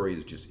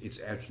is just,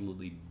 it's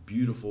absolutely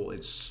beautiful.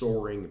 It's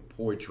soaring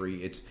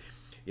poetry.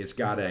 It's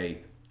got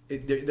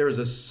there's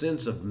a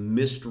sense of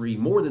mystery,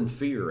 more than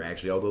fear,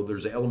 actually, although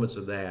there's elements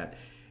of that.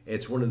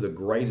 It's one of the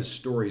greatest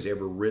stories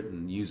ever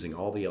written, using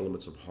all the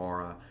elements of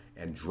horror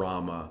and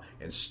drama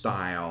and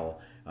style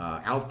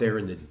out there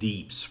in the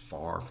deeps,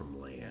 far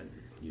from land,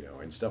 you know,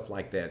 and stuff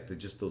like that.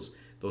 Just those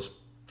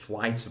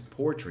flights of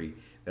poetry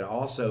that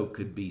also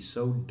could be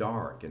so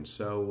dark and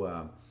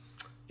so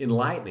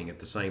enlightening at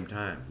the same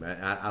time.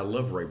 I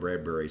love Ray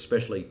Bradbury,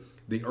 especially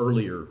the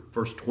earlier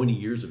first 20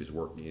 years of his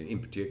work in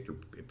particular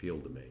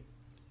appealed to me.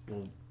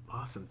 Well,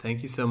 awesome.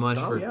 Thank you so much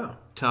for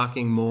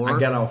talking more. I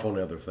got off on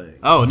other things.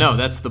 Oh, no,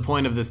 that's the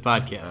point of this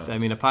podcast. I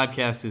mean, a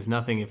podcast is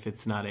nothing if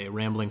it's not a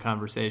rambling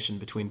conversation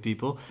between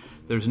people.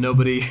 There's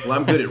nobody... Well,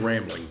 I'm good at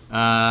rambling.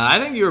 I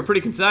think you were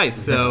pretty concise,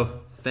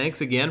 so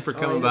thanks again for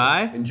coming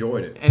by.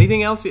 Enjoyed it.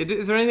 Anything else?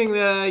 Is there anything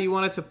that you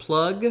wanted to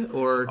plug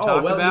or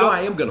talk about? You know,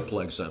 I am going to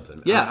plug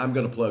something. Yeah. I'm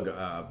going to plug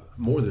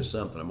more than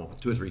something. I'm going to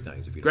 2 or 3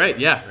 things. If you Great,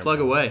 yeah. Plug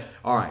away.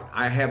 All right.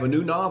 I have a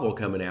new novel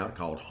coming out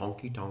called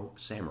Honky Tonk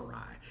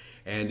Samurai.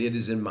 And it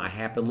is in my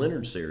Hap and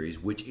Leonard series,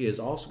 which is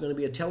also going to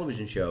be a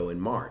television show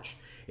in March.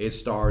 It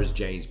stars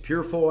James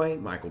Purefoy,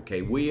 Michael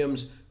K.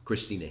 Williams,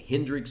 Christina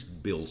Hendricks,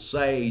 Bill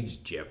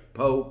Sage, Jeff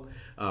Pope.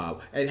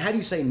 And how do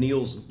you say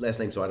Neil's last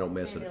name so I don't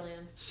mess it up?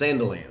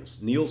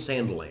 Sandilands. Neil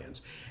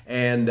Sandilands.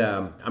 And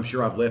I'm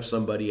sure I've left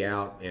somebody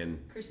out.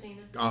 And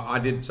Christina. I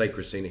didn't say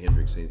Christina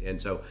Hendricks.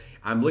 And so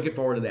I'm looking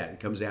forward to that. It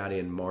comes out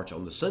in March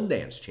on the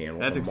Sundance Channel.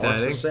 That's on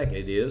exciting. March the 2nd,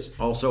 it is.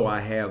 Also,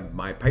 I have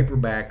my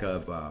paperback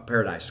of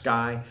Paradise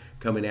Sky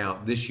coming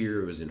out this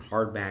year. It was in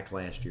hardback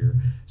last year.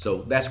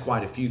 So that's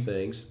quite a few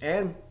things.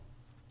 And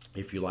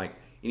if you like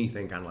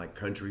anything kind of like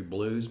country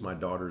blues, my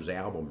daughter's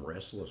album,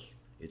 Restless,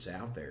 it's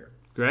out there.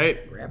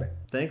 Great. Grab it.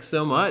 Thanks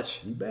so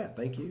much. You bet.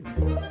 Thank you.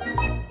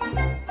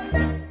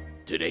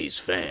 Today's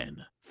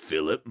fan,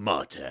 Phillip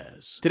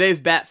Mottaz. Today's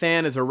Bat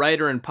Fan is a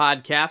writer and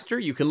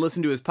podcaster. You can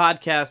listen to his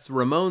podcasts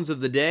Ramones of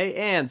the Day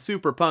and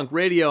Super Punk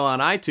Radio on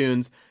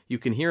iTunes. You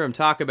can hear him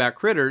talk about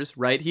critters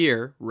right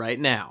here, right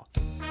now.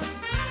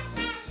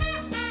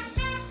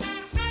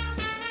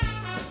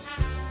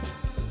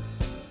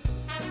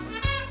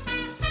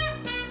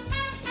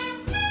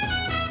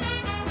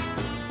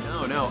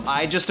 No,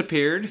 I just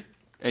appeared,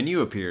 and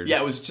you appeared.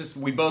 Yeah, it was just,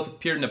 we both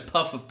appeared in a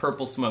puff of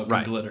purple smoke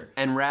and glitter.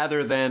 And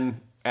rather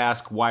than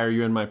ask, why are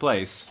you in my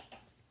place?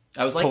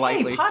 I was like,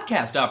 politely, hey,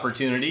 podcast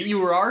opportunity. You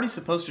were already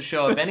supposed to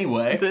show up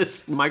anyway.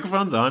 This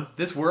microphone's on.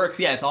 This works.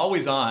 Yeah, it's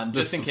always on,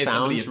 just in case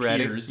somebody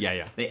appears. Ready.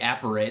 Yeah. They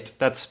apparate.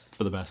 That's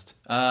for the best.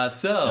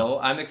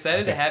 I'm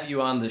excited to have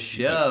you on the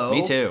show.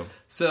 Me too.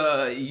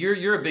 So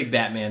you're a big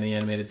Batman the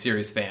Animated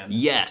Series fan.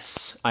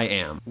 Yes, I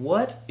am.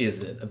 What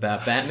is it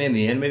about Batman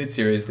the Animated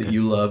Series that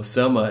you love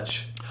so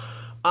much?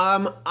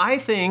 I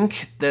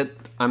think that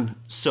I'm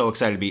so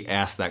excited to be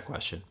asked that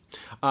question.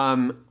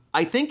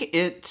 I think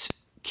it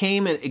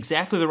came at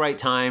exactly the right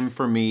time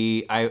for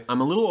me.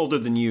 I'm a little older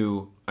than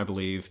you, I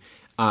believe.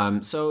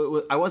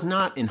 So I was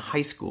not in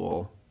high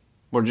school,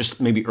 or just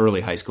maybe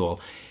early high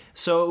school.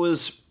 So it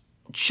was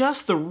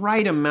just the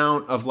right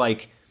amount of,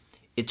 like,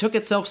 it took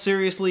itself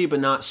seriously, but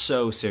not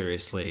so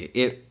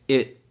seriously.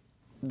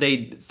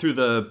 They through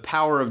the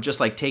power of just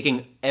like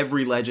taking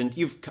every legend.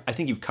 I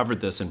think you've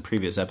covered this in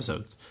previous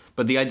episodes,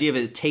 but the idea of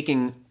it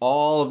taking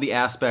all of the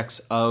aspects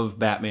of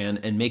Batman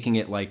and making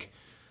it like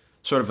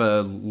sort of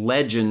a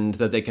legend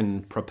that they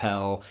can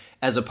propel,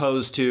 as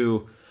opposed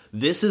to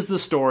this is the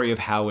story of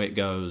how it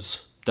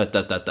goes.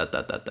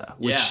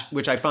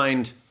 Which I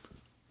find,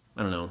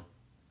 I don't know,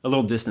 a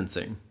little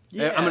distancing.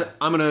 Yeah.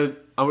 I'm gonna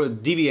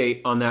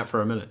deviate on that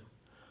for a minute.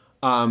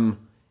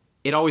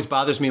 It always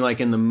bothers me, like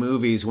in the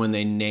movies, when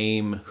they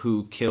name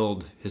who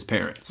killed his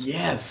parents.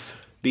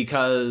 Yes,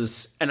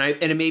 because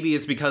maybe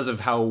it's because of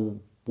how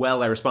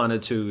well I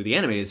responded to the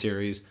animated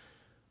series,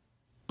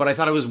 but I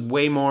thought it was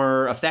way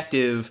more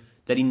effective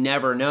that he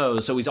never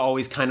knows. So he's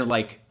always kind of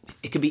like,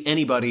 it could be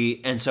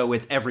anybody, and so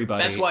it's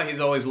everybody. That's why he's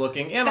always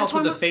looking, and that's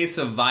also the face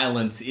of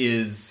violence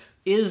is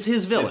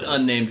his villain, this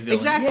unnamed villain.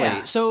 Exactly.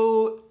 Yeah.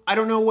 So I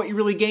don't know what you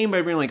really gain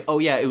by being like, oh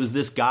yeah, it was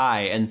this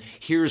guy, and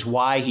here's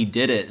why he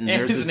did it. And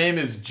his name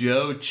is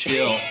Joe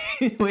Chill.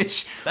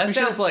 which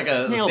sounds like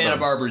a Santa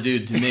Barbara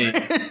dude to me.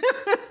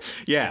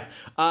 Yeah.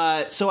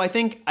 So I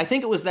think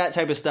it was that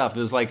type of stuff. It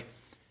was like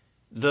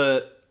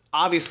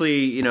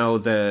obviously,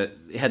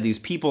 it had these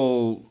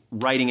people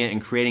writing it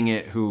and creating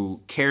it who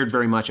cared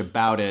very much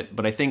about it,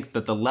 but I think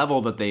that the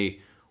level that they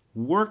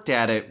worked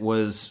at it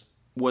was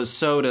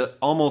so to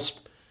almost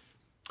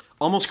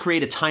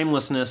create a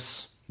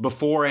timelessness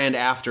before and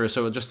after.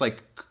 So it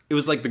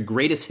was like the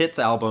greatest hits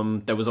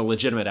album that was a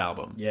legitimate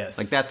album. Yes.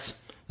 Like that's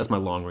my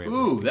long ramble.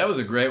 Ooh, that was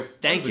a great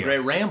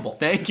ramble.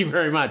 Thank you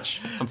very much.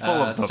 I'm full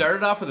of them.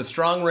 Started off with a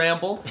strong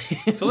ramble.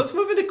 So let's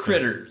move into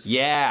Critters.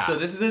 Yeah. So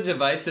this is a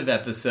divisive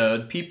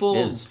episode.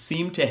 People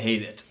seem to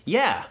hate it.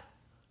 Yeah.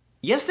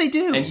 Yes, they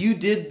do. And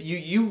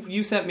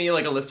you sent me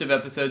like a list of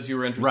episodes you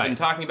were interested in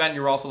talking about, and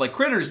you were also like,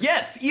 Critters,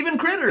 yes, even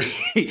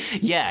Critters.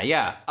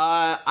 Yeah.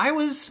 I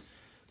was...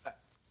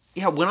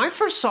 Yeah, when I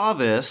first saw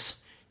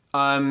this,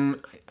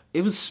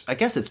 it was... I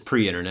guess it's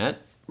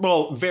pre-internet.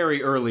 Well,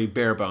 very early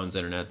bare bones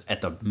internet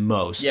at the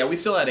most. Yeah, we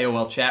still had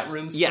AOL chat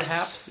rooms,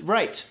 perhaps.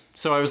 Right.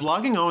 So I was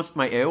logging on with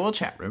my AOL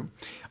chat room.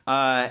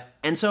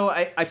 And so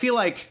I feel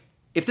like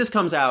if this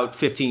comes out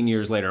 15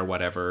 years later or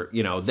whatever,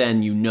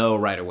 then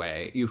right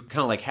away. You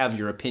kind of like have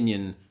your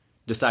opinion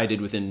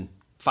decided within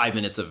 5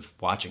 minutes of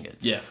watching it.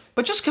 Yes.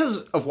 But just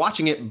because of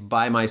watching it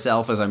by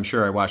myself, as I'm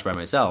sure I watched by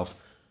myself,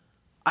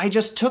 I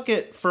just took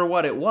it for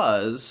what it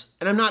was.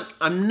 And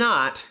I'm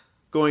not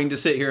going to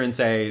sit here and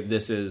say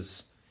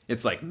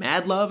it's like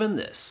Mad Love and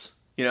this.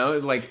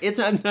 Like it's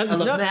I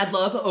love Mad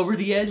Love, Over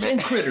the Edge,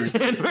 and Critters.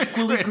 They're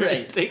equally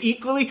great. They're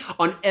equally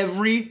on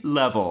every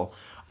level.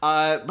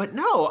 But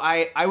no,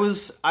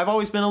 I've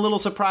always been a little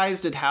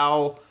surprised at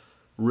how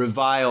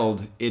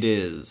reviled it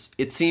is.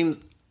 It seems,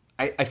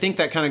 I think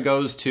that kind of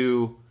goes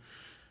to,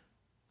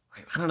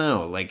 I don't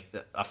know, like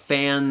a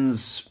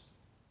fan's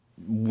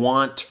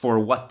want for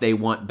what they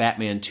want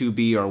Batman to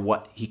be or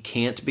what he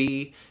can't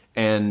be.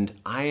 And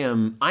I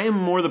am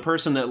more the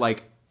person that,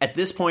 like, at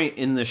this point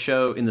in the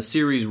show, in the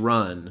series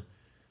run,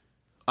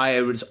 I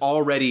was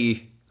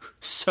already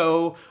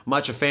so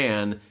much a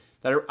fan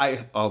that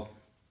I'll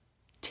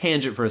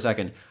tangent for a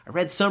second. I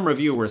read some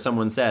review where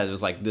someone said it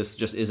was like, this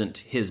just isn't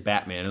his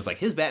Batman. It was like,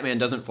 his Batman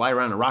doesn't fly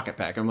around in a rocket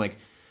pack. I'm like,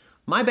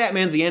 my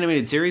Batman's the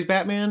animated series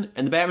Batman,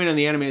 and the Batman in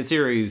the animated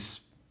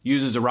series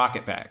uses a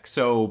rocket pack.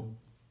 So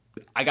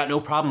I got no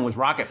problem with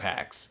rocket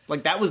packs.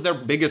 Like, that was their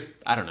biggest,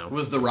 I don't know.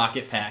 Was the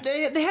rocket pack.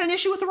 They had an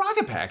issue with the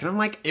rocket pack, and I'm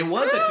like... It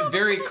was a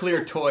very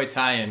clear toy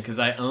tie-in, because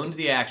I owned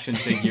the action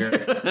figure,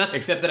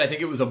 except that I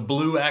think it was a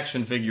blue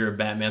action figure of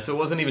Batman, so it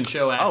wasn't even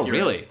show accurate. Oh,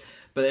 really?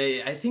 But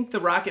I think the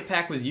rocket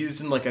pack was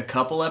used in like a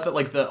couple episodes,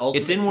 like the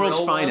Ultimate It's in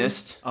World's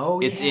Finest. Oh,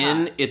 yeah.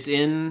 It's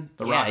in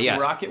the Roxy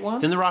Rocket one?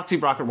 It's in the Roxy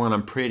Rocket one,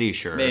 I'm pretty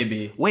sure.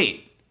 Maybe.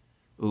 Wait.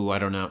 Ooh, I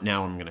don't know.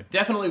 Now I'm gonna...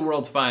 Definitely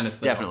World's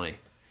Finest, though. Definitely.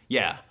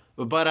 Yeah.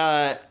 But,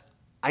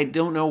 I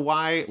don't know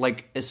why,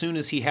 like, as soon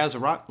as he has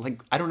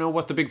I don't know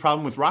what the big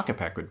problem with Rocket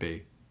Pack would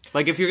be.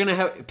 Like, if you're going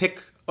to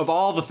pick of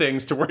all the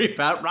things to worry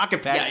about,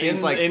 Rocket Pack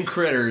seems like... in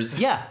Critters.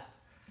 Yeah.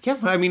 Yeah,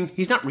 I mean,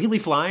 he's not really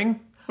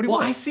flying. What do you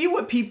want? I see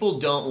what people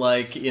don't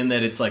like in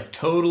that it's, like,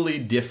 totally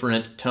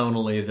different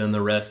tonally than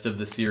the rest of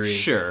the series.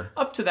 Sure.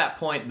 Up to that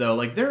point, though,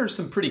 like, there are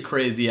some pretty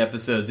crazy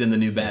episodes in the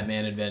new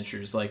Batman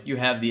Adventures. Like, you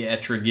have the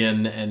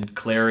Etrigan and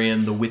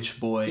Clarion, the Witch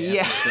Boy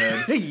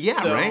episode.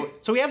 Yeah, right?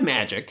 So we have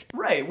magic.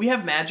 Right, we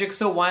have magic,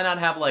 so why not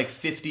have, like,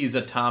 50s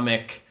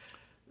atomic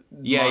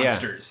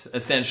monsters,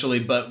 essentially,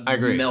 but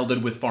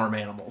melded with farm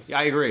animals?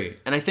 I agree.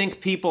 And I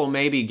think people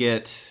maybe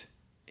get...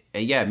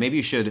 maybe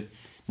you should...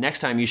 Next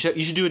time, you should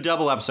do a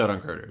double episode on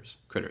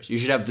Critters. You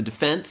should have the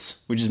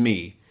defense, which is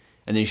me,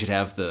 and then you should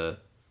have the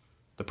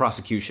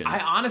prosecution. I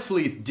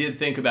honestly did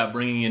think about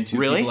bringing in two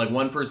people, like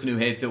one person who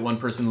hates it, one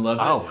person who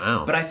loves it. Oh,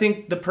 wow. But I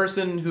think the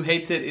person who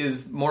hates it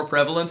is more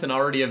prevalent and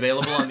already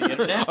available on the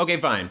internet. Okay,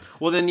 fine.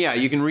 Well, then, yeah,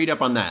 you can read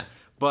up on that.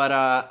 But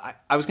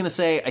I was going to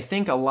say, I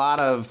think a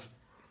lot of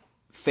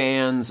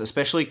fans,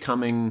 especially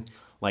coming,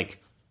 like,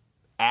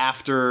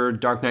 after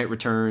Dark Knight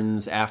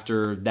Returns,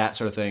 after that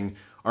sort of thing,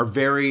 are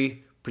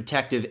very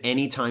protective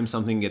anytime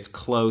something gets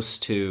close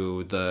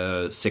to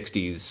the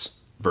 60s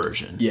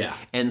version. Yeah.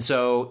 And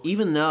so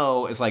even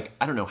though it's like,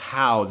 I don't know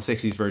how the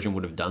 60s version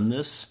would have done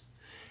this,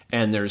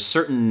 and there's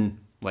certain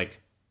like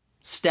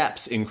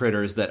steps in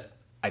Critters that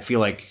I feel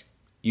like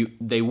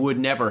they would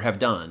never have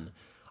done,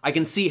 I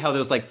can see how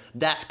there's like,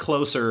 that's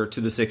closer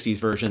to the 60s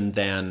version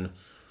than,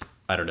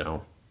 I don't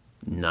know,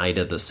 Night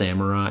of the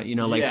Samurai,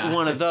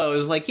 one of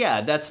those. Like,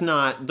 yeah,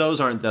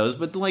 those aren't those,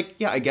 but like,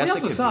 yeah, I guess we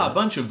also saw a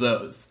bunch of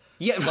those.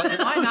 Yeah, like,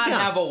 why not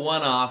have a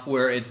one-off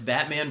where it's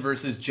Batman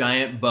versus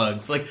giant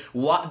bugs? Like,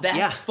 what?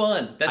 That's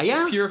fun. That's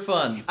just pure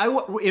fun.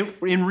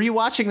 In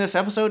rewatching this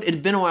episode, it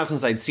had been a while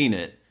since I'd seen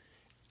it.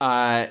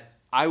 I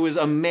was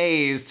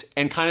amazed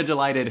and kind of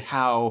delighted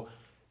how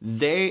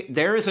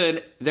there is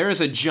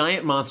a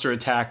giant monster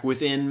attack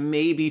within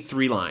maybe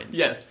 3 lines.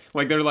 Yes,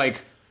 like they're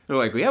like,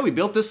 yeah, we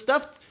built this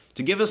stuff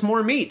to give us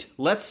more meat.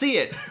 Let's see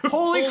it.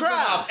 Holy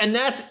crap! And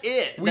that's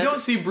it. We don't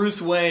see Bruce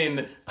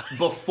Wayne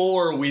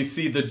before we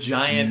see the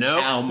giant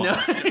cow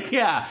monster.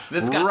 Yeah,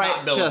 that's got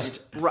top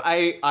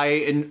billing.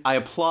 I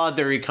applaud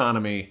their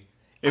economy.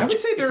 I would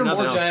say there are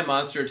more giant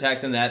monster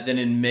attacks in that than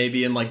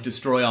in like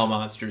Destroy All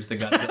Monsters, the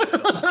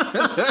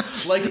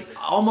Godzilla. Like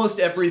almost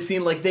every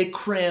scene, like they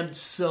crammed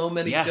so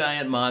many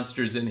giant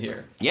monsters in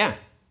here. Yeah.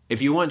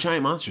 If you want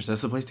giant monsters,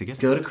 that's the place to get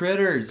it. Go to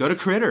Critters.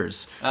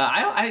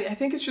 I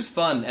think it's just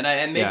fun,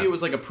 and maybe it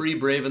was like a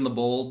pre-Brave and the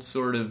Bold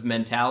sort of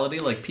mentality.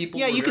 Like people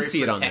were you very could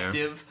see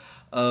protective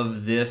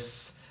of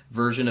this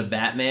version of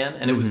Batman,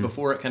 and it was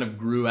before it kind of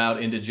grew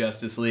out into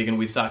Justice League, and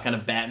we saw kind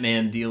of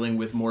Batman dealing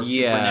with more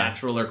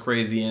supernatural or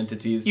crazy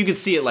entities. You could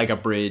see it like a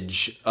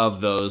bridge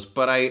of those,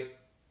 but I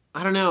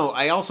don't know.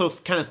 I also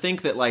kind of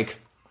think that I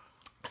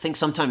think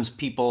sometimes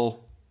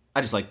people.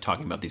 I just like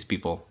talking about these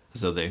people as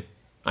though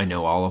I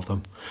know all of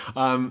them.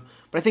 But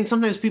I think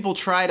sometimes people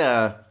try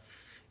to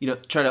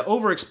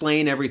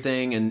over-explain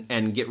everything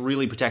and get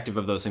really protective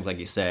of those things, like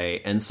you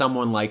say. And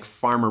someone like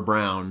Farmer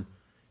Brown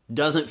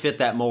doesn't fit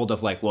that mold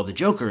of like, well, the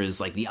Joker is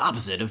like the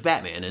opposite of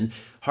Batman, and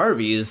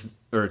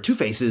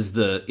Two-Face is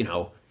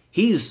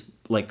he's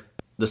like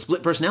the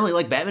split personality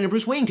like Batman and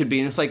Bruce Wayne could be.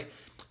 And it's like,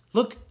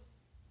 look,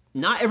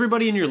 not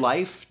everybody in your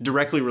life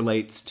directly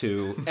relates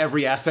to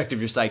every aspect of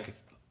your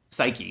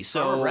psyche.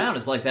 So Farmer Brown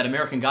is like that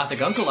American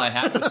Gothic uncle I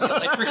had with the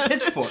electric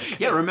pitchfork.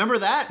 Yeah, remember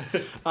that?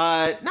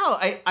 No,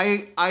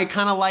 I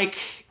kind of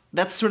like,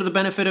 that's sort of the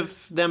benefit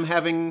of them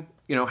having,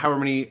 however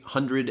many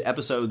 100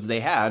 episodes they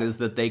had, is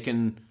that they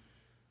can,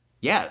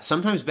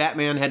 sometimes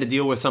Batman had to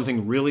deal with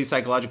something really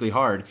psychologically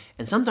hard,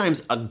 and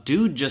sometimes a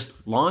dude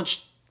just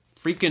launched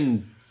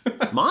freaking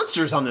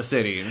monsters on the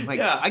city. And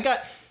I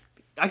got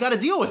to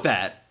deal with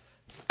that.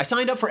 I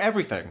signed up for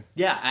everything.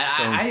 Yeah,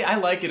 I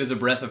like it as a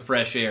breath of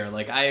fresh air.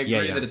 Like, I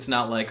agree that it's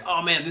not like,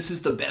 oh man, this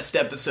is the best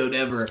episode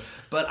ever.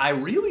 But I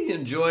really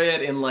enjoy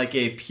it in like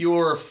a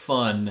pure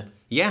fun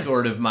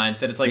sort of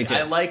mindset. It's like,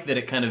 I like that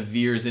it kind of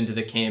veers into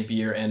the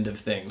campier end of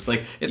things.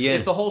 Like,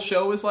 if the whole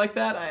show was like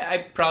that, I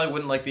probably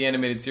wouldn't like the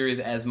animated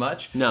series as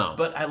much. No.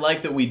 But I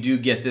like that we do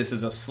get this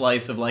as a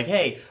slice of like,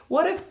 hey,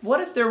 what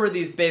if there were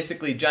these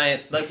basically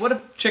giant, like, what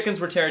if chickens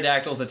were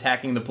pterodactyls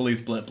attacking the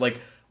police blimp? Like,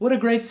 what a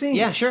great scene.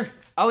 Yeah, sure.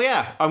 Oh,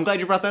 yeah. I'm glad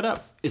you brought that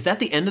up. Is that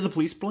the end of the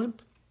police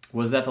blimp?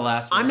 Was that the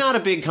last one? I'm not a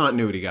big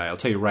continuity guy, I'll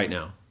tell you right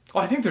now. Oh,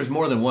 I think there's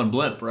more than one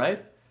blimp,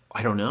 right?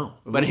 I don't know.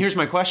 But here's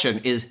my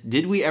question is,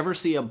 did we ever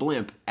see a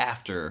blimp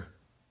after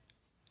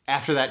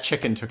that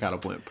chicken took out a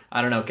blimp?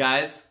 I don't know.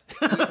 Guys,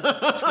 tweet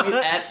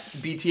at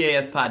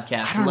BTAS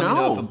Podcast and let me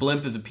know if a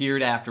blimp has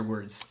appeared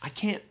afterwards. I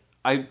can't.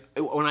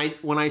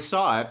 When I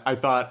saw it, I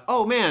thought,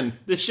 oh man,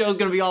 this show's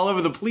gonna be all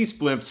over the police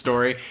blimp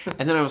story.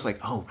 And then I was like,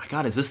 oh my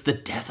god, is this the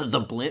death of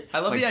the blimp? I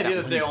love the idea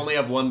that they only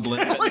have one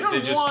blimp that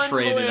they just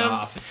traded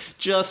off.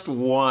 Just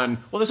one.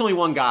 Well, there's only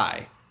one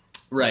guy.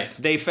 Right.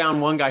 They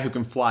found one guy who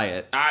can fly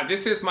it.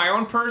 This is my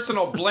own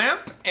personal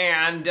blimp,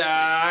 and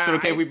is it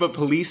okay if we put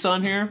police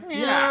on here?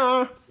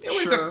 Yeah. It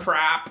was a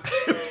prop.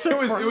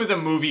 It was a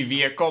movie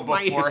vehicle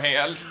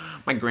beforehand.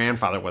 My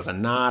grandfather was a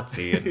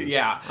Nazi. And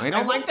yeah. I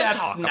don't like to that's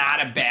talk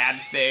not a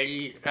bad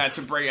thing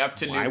to bring up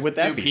to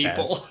new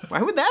people.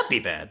 Why would that be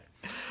bad?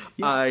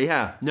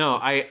 Yeah. No,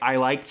 I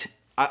liked...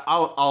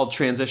 I'll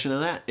transition to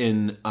that.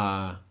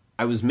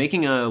 I was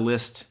making a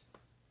list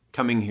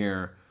coming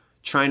here,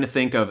 trying to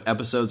think of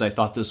episodes I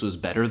thought this was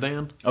better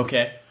than.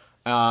 Okay.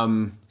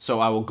 So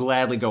I will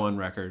gladly go on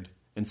record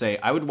and say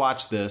I would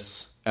watch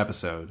this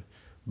episode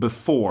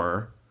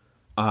before...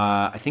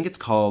 I think it's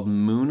called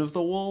Moon of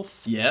the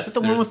Wolf. Yes. Is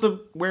it the one with the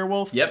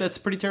werewolf? Yep. That's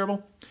pretty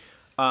terrible.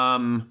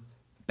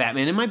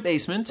 Batman in My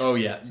Basement. Oh,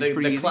 yeah.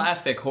 The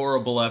classic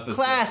horrible episode.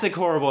 Classic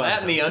horrible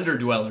episode. That and The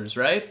Underdwellers,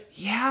 right?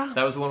 Yeah.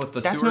 That was the one with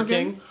the Sewer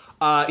King?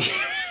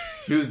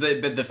 Who's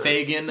the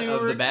Fagin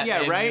of the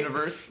Batman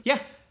universe? Yeah.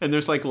 And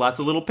there's like lots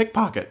of little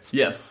pickpockets.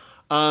 Yes.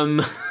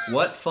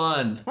 What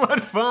fun.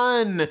 What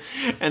fun.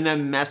 And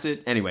then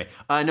Message. Anyway.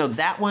 No,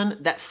 that one,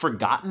 that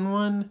forgotten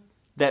one,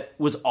 that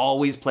was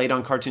always played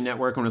on Cartoon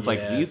Network when it's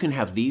like, Yes. you can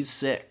have these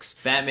 6.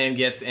 Batman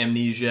gets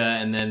amnesia,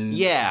 and then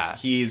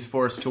he's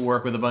forced to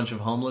work with a bunch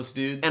of homeless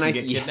dudes and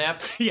get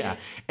kidnapped. Yeah,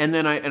 and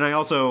then I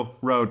also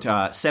wrote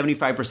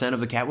 75% of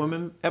the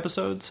Catwoman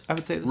episodes. I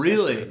would say this is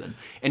Really? better than.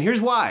 And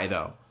here's why,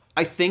 though.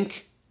 I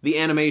think the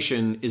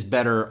animation is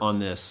better on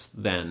this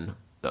than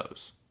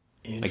those.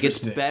 Like, it's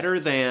better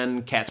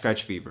than Cat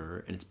Scratch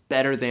Fever, and it's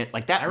better than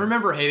like that. I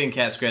remember hating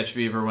Cat Scratch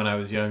Fever when I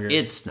was younger.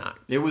 It's not.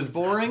 It was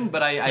boring,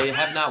 but I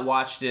have not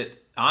watched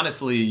it,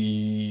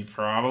 honestly,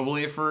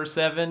 probably for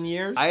 7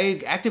 years.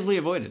 I actively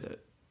avoided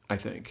it, I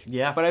think.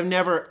 Yeah. But I've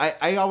never...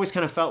 I always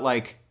kind of felt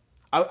like...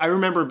 I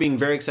remember being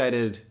very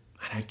excited.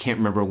 I can't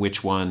remember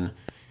which one.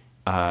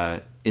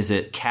 Is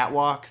it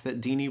Catwalk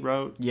that Dini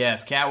wrote?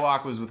 Yes,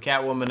 Catwalk was with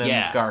Catwoman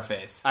and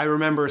Scarface. I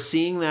remember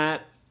seeing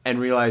that and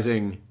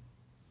realizing,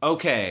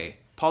 okay,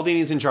 Paul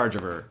Dini's in charge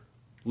of her.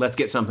 Let's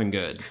get something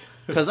good.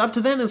 Because up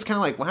to then, it's kind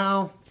of like,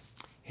 well,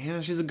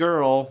 yeah, she's a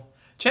girl.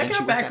 Check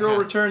out Batgirl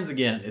Returns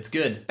again. It's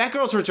good.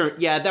 Batgirl's Return.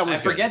 Yeah, that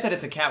one's I forget that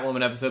it's a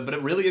Catwoman episode, but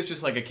it really is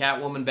just like a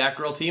Catwoman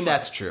Batgirl team.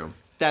 That's true.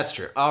 That's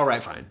true. All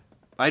right, fine.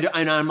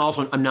 I'm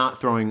not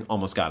throwing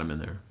Almost Got Him in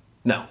there.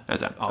 No, that's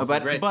that. Also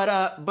great. But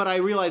I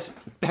realized,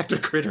 back to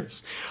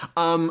Critters,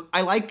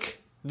 I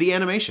like the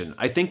animation.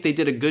 I think they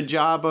did a good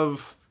job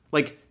of,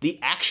 like, the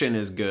action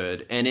is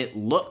good and it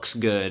looks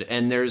good,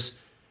 and there's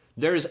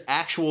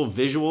actual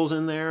visuals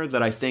in there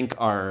that I think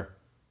are,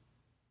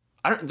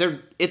 I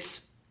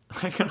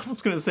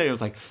was gonna say, it was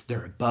like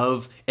they're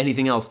above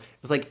anything else. It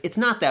was like, it's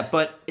not that,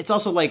 but it's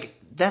also like,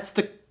 that's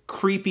the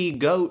creepy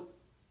goat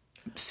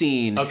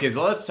scene. Okay,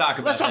 so let's talk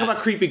about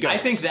creepy goats. I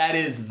think that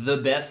is the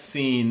best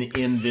scene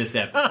in this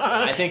episode.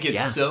 I think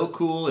it's so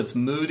cool, it's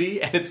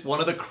moody, and it's one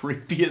of the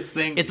creepiest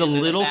things. It's a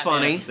little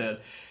funny. Episode.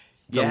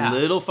 It's a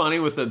little funny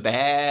with the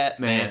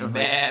Batman.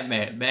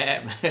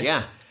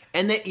 Yeah.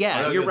 And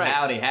you're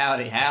right.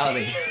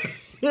 Howdy.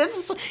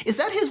 Is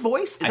that his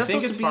voice? I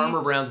think it's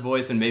Farmer Brown's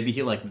voice, and maybe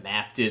he like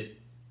mapped it.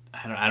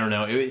 I don't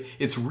know.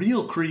 It's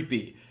real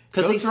creepy.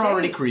 Because goats are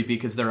already creepy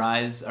because their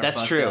eyes are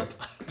fucked up.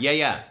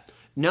 Yeah.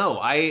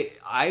 No,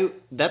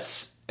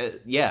 that's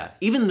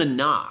even the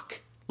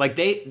knock. Like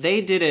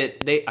they did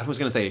it. I was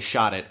gonna say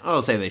shot it.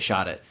 I'll say they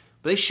shot it,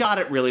 but they shot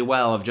it really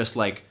well. Of just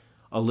like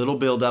a little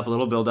build up.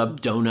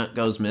 Donut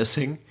goes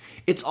missing.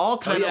 It's all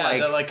kind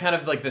of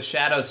like the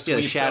shadow sweeps. Yeah,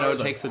 the shadow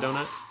takes the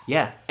donut.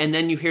 Yeah, and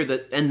then you hear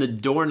the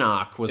door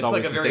knock was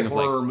always like a the very thing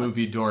horror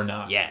movie door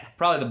knock. Yeah,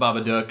 probably the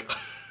Babadook.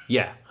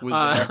 Yeah, was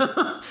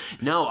there.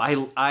 No,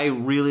 I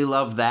really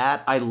love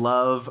that. I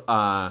love.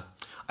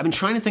 I've been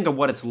trying to think of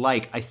what it's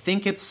like. I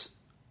think it's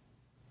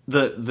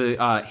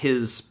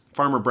his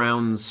Farmer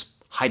Brown's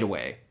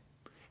hideaway.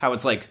 How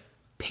it's like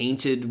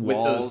painted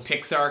walls with those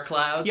Pixar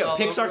clouds. Yeah,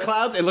 Pixar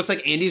clouds. It looks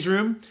like Andy's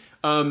room.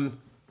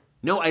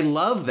 No, I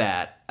love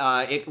that.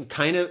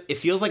 It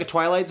feels like a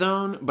Twilight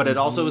Zone, but it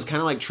also is kind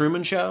of like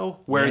Truman Show,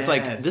 where it's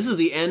like, this is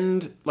the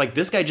end. Like,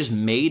 this guy just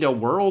made a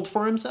world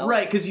for himself.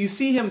 Right, because you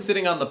see him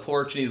sitting on the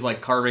porch and he's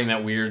like carving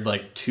that weird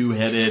like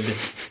two-headed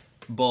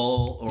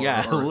bull or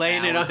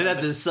laying it on.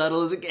 That's as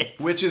subtle as it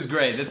gets, which is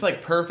great. It's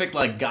like perfect,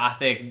 like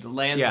gothic.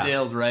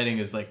 Lansdale's writing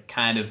is like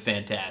kind of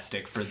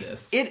fantastic for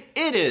this. It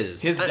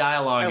is. His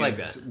dialogue like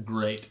is that.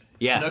 Great.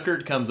 Yeah.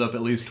 Snookered comes up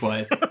at least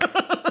twice.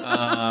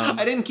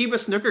 I didn't keep a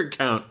Snookered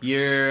count.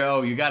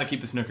 You got to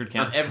keep a Snookered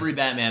count every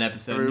Batman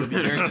episode. You'll be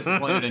very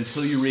disappointed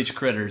until you reach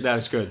Critters. That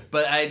was good.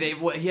 But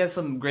he has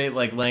some great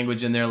like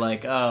language in there,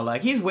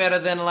 like he's wetter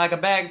than like a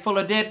bag full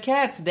of dead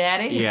cats,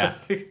 Daddy.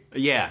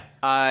 Yeah.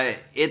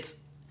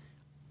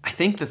 I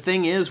think the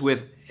thing is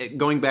with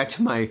going back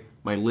to my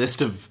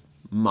list of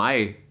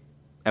my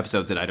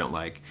episodes that I don't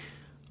like.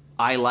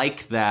 I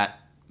like that.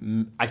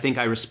 I think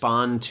I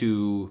respond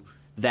to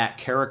that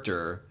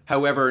character,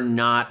 however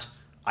not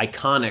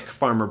iconic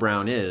Farmer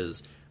Brown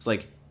is. It's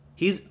like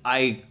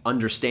I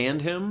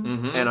understand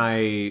him,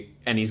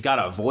 and he's got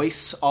a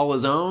voice all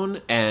his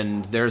own,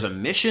 and there's a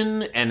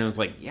mission, and it's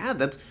like,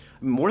 that's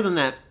more than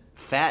that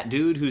fat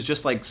dude who's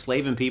just like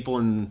slaving people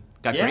and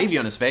got gravy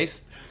on his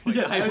face. Like,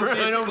 I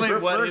don't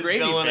prefer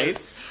Gravy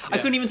Face. I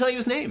couldn't even tell you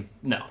his name.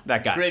 No.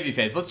 That guy. Gravy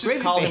Face. Let's just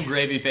call him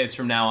Gravy Face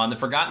from now on. The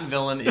forgotten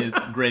villain is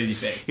Gravy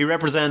Face. He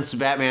represents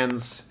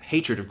Batman's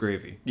hatred of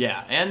gravy.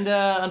 Yeah, and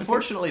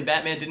unfortunately,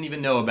 Batman didn't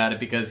even know about it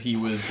because he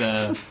was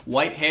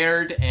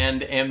white-haired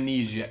and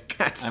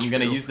amnesic. I'm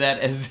going to use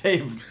that as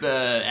a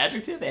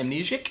adjective,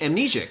 amnesic?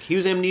 Amnesic. He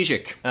was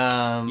amnesic.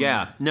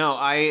 No,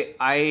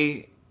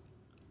 I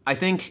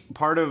think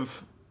part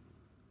of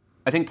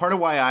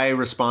why I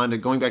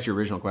responded, going back to your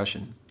original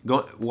question,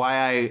 why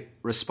I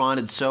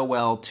responded so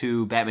well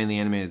to Batman the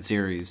Animated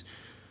Series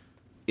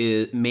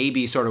is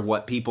maybe sort of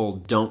what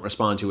people don't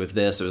respond to with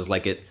this. It was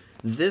like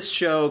this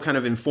show kind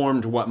of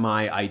informed what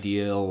my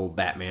ideal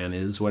Batman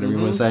is, whatever you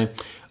want to say.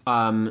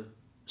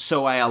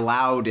 So I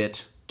allowed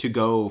it to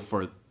go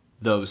for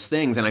those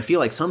things. And I feel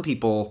like some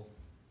people,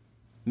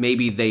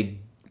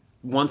 maybe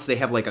once they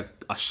have like a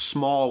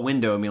small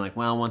window and be like,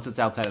 well, once it's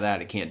outside of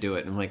that, it can't do it.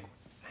 And I'm like,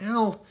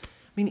 well, I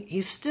mean,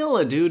 he's still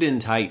a dude in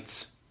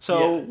tights.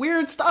 So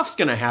weird stuff's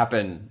gonna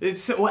happen.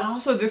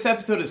 Also this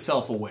episode is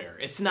self-aware.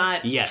 It's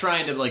not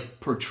trying to like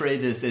portray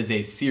this as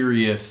a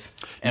serious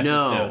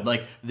episode. No.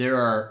 Like there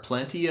are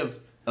plenty of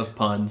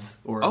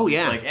puns, or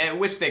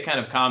which they kind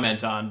of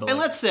comment on. But and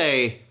let's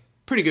say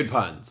pretty good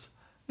puns.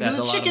 That's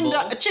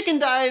a chicken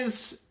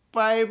dies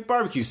by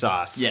barbecue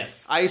sauce.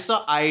 Yes,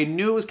 I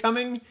knew it was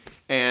coming,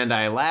 and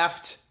I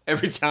laughed.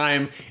 Every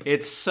time.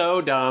 It's so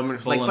dumb.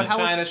 It's like, but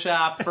China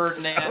shop,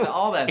 Ferdinand,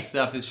 all that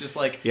stuff is just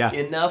like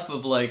enough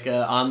of like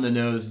a on the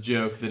nose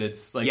joke that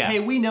it's like,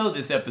 hey, we know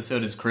this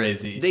episode is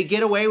crazy. They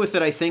get away with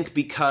it, I think,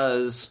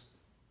 because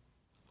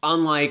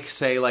unlike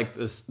say like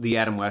the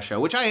Adam West show,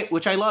 which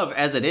I love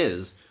as it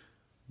is,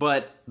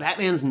 but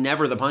Batman's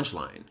never the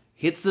punchline.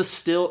 He's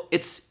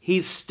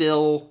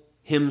still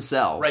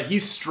himself. Right,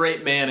 he's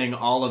straight manning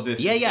all of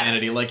this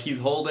insanity. Like he's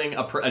holding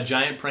a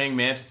giant praying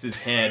mantis's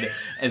head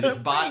as its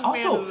body.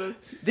 Also,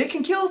 they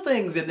can kill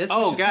things in this.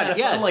 Oh god,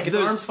 fun. Like his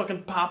arms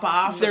fucking pop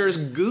off. There's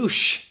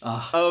goosh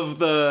of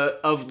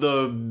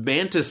the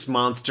mantis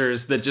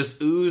monsters that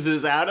just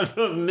oozes out of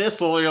the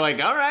missile. You're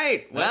like, all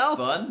right,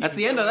 well, that's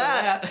the end of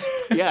that.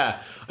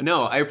 Yeah.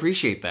 No, I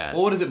appreciate that.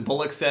 Well, what is it?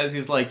 Bullock says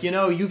he's like,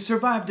 you've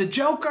survived the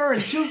Joker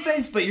and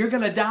Two-Face, but you're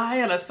gonna die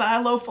in a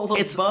silo full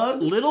of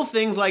bugs. Little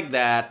things like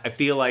that. I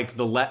feel like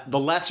the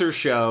lesser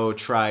show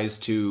tries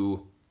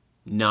to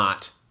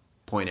not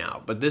point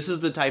out, but this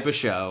is the type of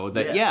show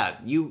that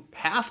you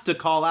have to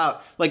call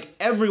out. Like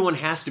everyone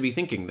has to be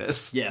thinking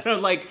this. Yes.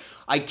 Like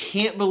I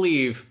can't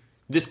believe.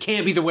 This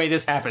can't be the way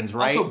this happens,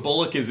 right? Also,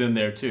 Bullock is in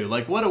there, too.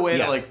 Like, what a way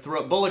to, like,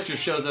 throw... Bullock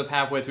just shows up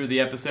halfway through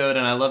the episode,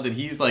 and I love that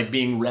he's, like,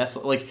 being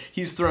wrestled... Like,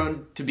 he's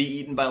thrown to be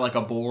eaten by, like,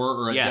 a boar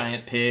or a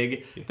giant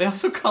pig. They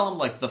also call him,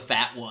 like, the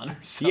fat one or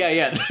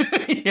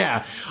something.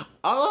 Yeah.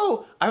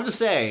 Although, I have to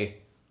say,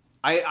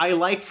 I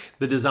like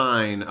the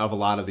design of a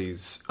lot of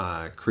these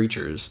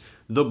creatures.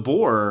 The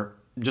boar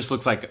just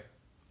looks like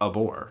a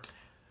boar.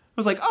 I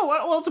was like, oh,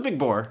 well, it's a big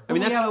boar. I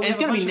mean, it's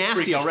going to be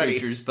nasty already.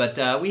 Creatures,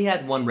 but we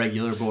had one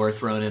regular boar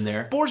thrown in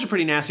there. Boars are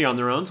pretty nasty on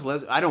their own,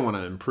 so I don't want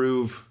to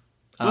improve.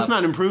 Let's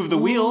not improve the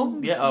wheel.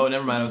 Yeah. Oh,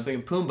 never mind. I was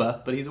thinking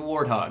Pumbaa, but he's a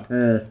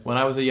warthog. When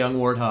I was a young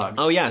warthog.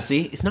 Oh yeah.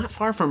 See, it's not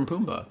far from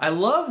Pumbaa. I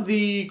love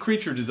the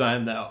creature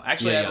design, though.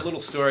 Actually, I have a little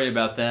story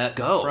about that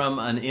from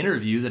an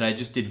interview that I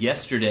just did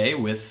yesterday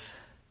with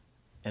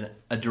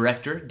a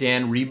director,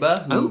 Dan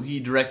Reba, who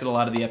he directed a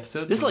lot of the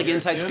episodes. This is like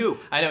Inside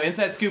Scoop. I know,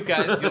 Inside Scoop,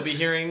 guys. You'll be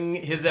hearing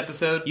his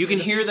episode. You can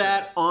hear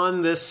that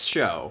on this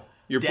show.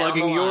 You're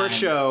plugging your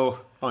show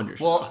on your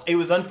show. Well, it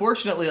was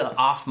unfortunately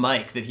off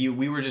mic that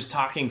we were just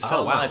talking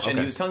so much, and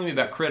he was telling me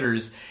about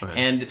critters,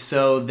 and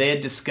so he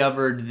had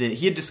discovered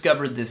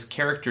this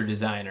character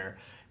designer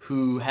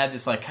who had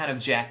this like kind of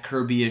Jack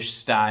Kirby-ish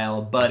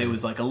style, but it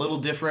was like a little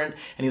different,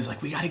 and he was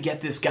like, we got to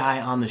get this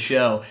guy on the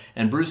show.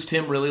 And Bruce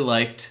Timm really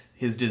liked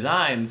his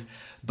designs,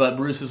 but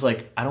Bruce was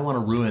like, I don't want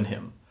to ruin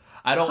him.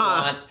 I don't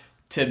want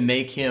to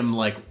make him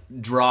like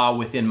draw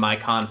within my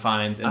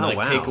confines and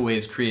take away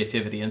his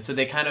creativity. And so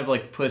they kind of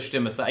like pushed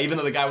him aside, even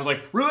though the guy was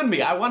like, ruin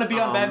me, I want to be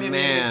on Batman the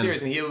Animated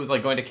Series. And he was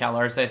like going to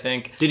CalArts, I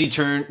think.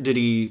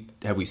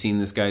 Have we seen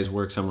this guy's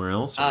work somewhere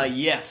else?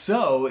 Yes.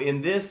 So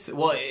in this,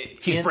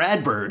 he's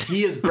Brad Bird.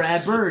 He is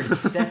Brad Bird.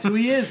 That's who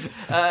he is.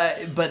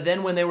 But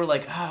then when they were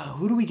like,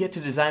 who do we get to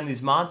design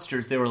these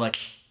monsters? They were like,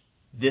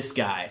 this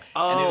guy.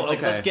 And it was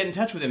like, let's get in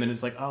touch with him. And it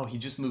was like, he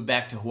just moved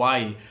back to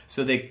Hawaii.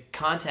 So they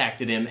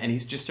contacted him, and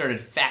he's just started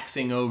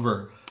faxing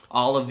over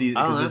all of these,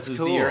 because this was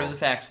the era of the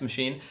fax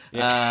machine,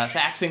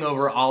 faxing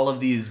over all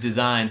of these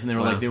designs. And they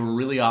were like, they were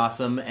really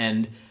awesome.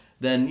 And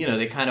then,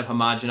 they kind of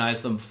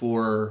homogenized them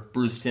for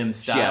Bruce Timm's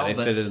style. Yeah,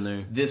 they fit it in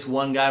there. This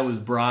one guy was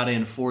brought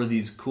in for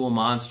these cool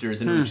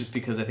monsters, and it was just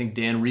because I think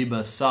Dan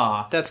Reba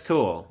saw that's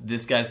cool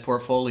this guy's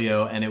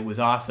portfolio, and it was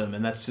awesome.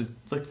 And that's just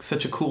like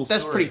such a cool story.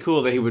 That's pretty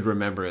cool that he would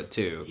remember it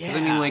too. Yeah.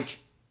 I mean, like,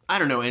 I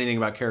don't know anything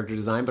about character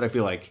design, but I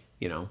feel like,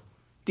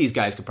 these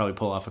guys could probably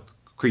pull off a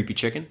creepy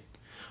chicken.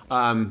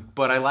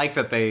 But I like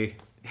that they...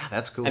 Yeah,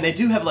 that's cool. And they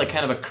do have like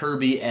kind of a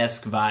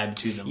Kirby-esque vibe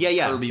to them.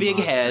 Yeah. Kirby big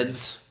monsters.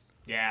 Heads.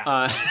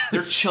 Yeah.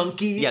 They're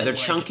chunky. Yeah, they're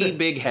chunky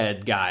big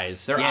head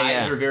guys. Their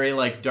eyes are very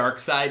like dark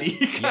sidey,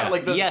 kind of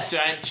like those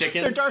giant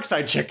chickens. They're dark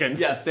side chickens.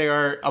 Yes. They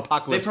are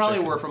Apocalypse. They probably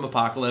chickens. were from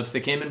Apocalypse. They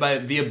came in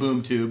via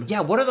boom tube.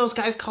 Yeah, what are those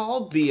guys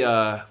called? The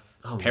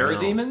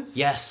parademons?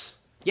 Yes.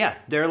 Yeah,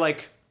 they're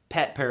like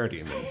pet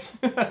parademons.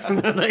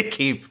 They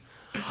keep.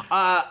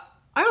 I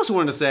also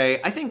wanted to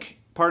say, I think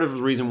part of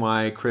the reason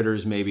why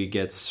Critters maybe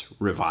gets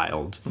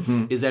reviled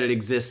is that it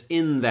exists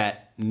in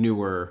that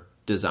newer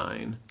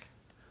design.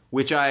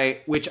 Which I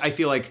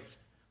feel like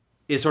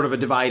is sort of a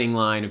dividing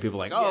line of people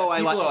like,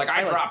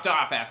 I dropped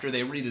off after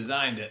they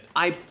redesigned it.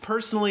 I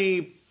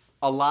personally,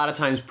 a lot of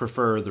times,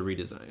 prefer the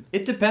redesign.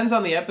 It depends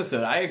on the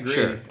episode. I agree.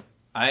 Sure.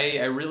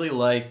 I really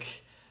like,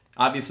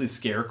 obviously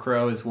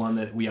Scarecrow is one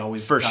that we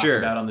always talk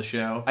about on the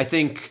show. I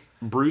think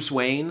Bruce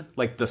Wayne,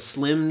 like the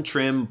slim,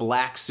 trim,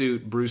 black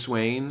suit Bruce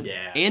Wayne,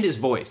 and his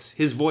voice.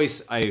 His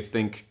voice, I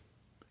think,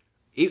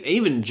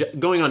 even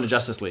going on to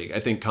Justice League, I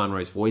think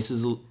Conroy's voice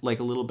is like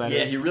a little better.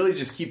 Yeah, he really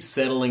just keeps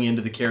settling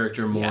into the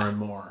character more and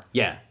more.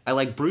 Yeah, I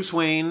like Bruce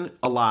Wayne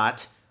a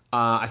lot.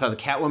 I thought the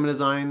Catwoman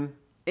design,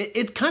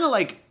 it kind of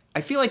like,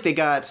 I feel like they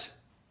kind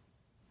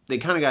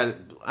of got,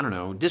 I don't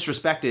know,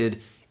 disrespected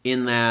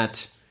in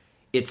that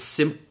it's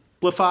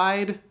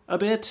simplified a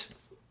bit,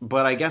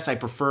 but I guess I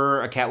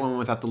prefer a Catwoman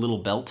without the little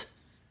belt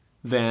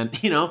than,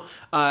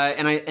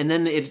 and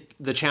then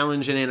the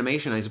challenge in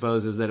animation, I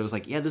suppose, is that it was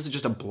like, yeah, this is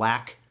just a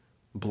black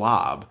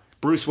blob.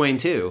 Bruce Wayne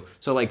too.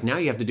 So like now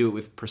you have to do it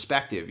with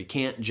perspective. You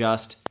can't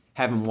just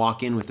have him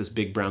walk in with this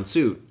big brown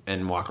suit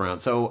and walk around.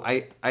 So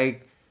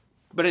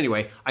but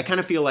anyway, I kind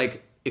of feel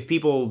like if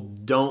people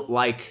don't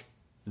like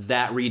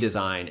that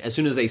redesign, as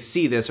soon as they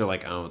see this, they're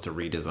like, oh, it's a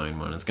redesign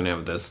one. It's going to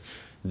have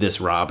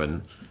this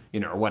Robin,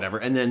 or whatever.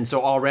 And then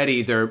so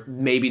already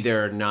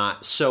they're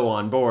not so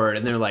on board,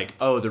 and they're like,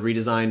 oh, the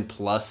redesign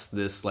plus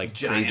this like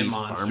giant crazy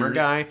monsters. farmer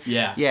guy.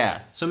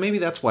 Yeah. So maybe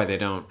that's why they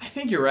don't. I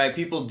think you're right.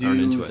 People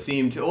do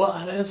seem to. Well,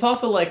 and it's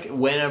also like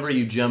whenever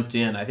you jumped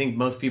in, I think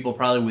most people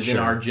probably within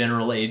our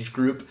general age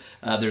group,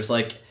 there's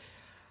like,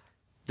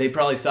 they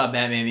probably saw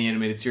Batman the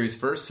Animated Series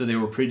first, so they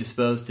were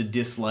predisposed to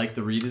dislike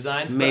the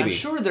redesigns. But Maybe. I'm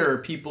sure there are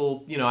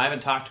people, I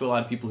haven't talked to a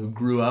lot of people who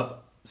grew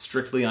up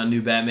strictly on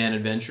New Batman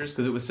Adventures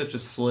because it was such a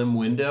slim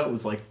window. It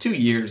was like 2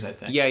 years, I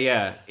think.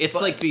 Yeah. It's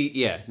like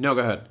no,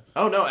 go ahead.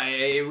 Oh, no,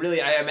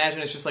 I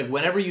imagine it's just like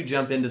whenever you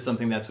jump into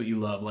something, that's what you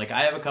love. Like,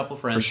 I have a couple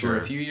friends who are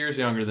a few years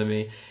younger than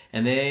me,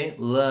 and they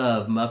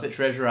love Muppet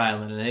Treasure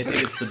Island, and they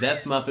think it's the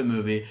best Muppet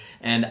movie,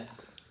 and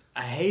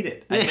I hate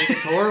it. I think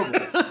it's horrible.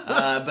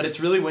 But it's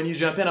really when you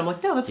jump in, I'm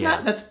like, no, that's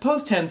not. That's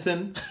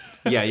post-Henson.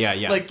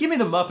 Yeah. Like, give me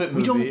the Muppet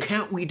movie.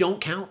 We don't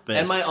count this.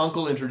 And my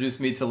uncle introduced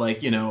me to,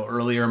 like,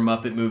 earlier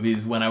Muppet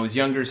movies when I was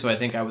younger, so I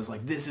think I was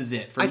like, this is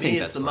it. For me,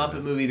 it's the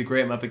Muppet movie, The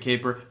Great Muppet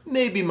Caper,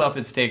 maybe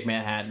Muppets Take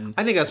Manhattan.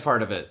 I think that's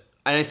part of it.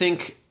 And I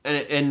think,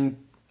 and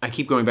I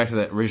keep going back to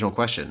that original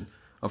question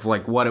of,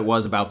 like, what it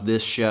was about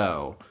this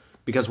show.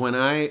 Because when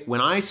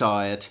I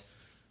saw it,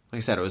 like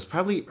I said, it was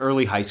probably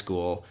early high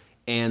school.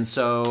 And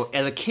so,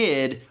 as a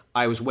kid,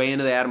 I was way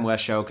into the Adam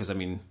West show, because,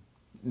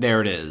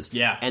 there it is.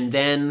 Yeah. And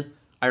then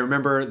I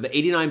remember the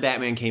 89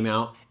 Batman came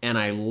out, and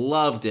I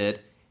loved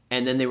it,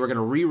 and then they were going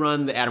to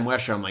rerun the Adam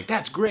West show. I'm like,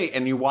 that's great.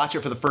 And you watch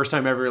it for the first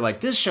time ever, you're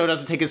like, this show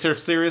doesn't take itself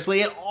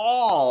seriously at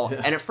all.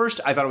 Yeah. And at first,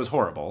 I thought it was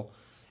horrible.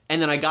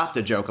 And then I got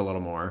the joke a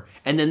little more.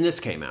 And then this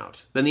came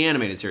out. Then the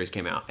animated series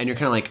came out. And you're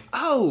kind of like,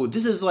 oh,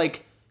 this is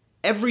like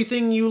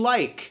everything you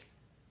like,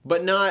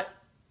 but not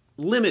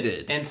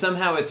limited. And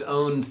somehow its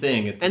own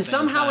thing at the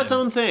same time. Its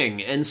own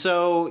thing. And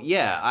so,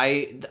 yeah,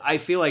 I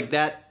feel like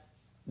that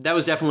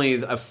was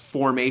definitely a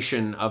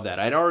formation of that.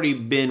 I'd already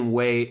been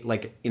way,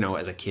 like,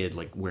 as a kid,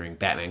 like, wearing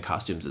Batman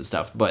costumes and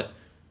stuff. But,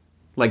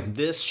 like,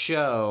 this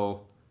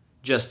show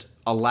just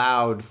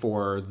allowed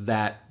for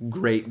that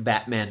great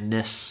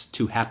Batman-ness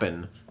to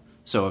happen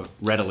so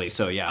readily.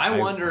 So, yeah. I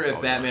wonder if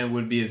Batman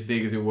would be as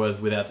big as it was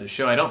without this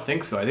show. I don't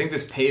think so. I think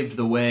this paved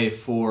the way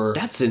for...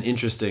 That's an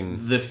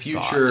interesting the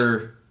future...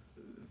 Thought.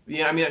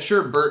 Yeah,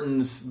 sure,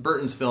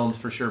 Burton's films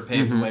for sure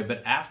paved the way,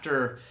 but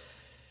after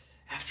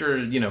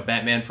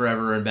Batman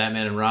Forever and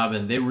Batman and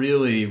Robin, they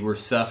really were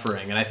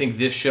suffering, and I think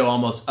this show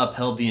almost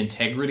upheld the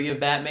integrity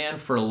of Batman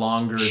for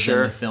longer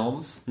than the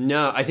films.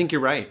 No, I think you're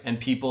right. And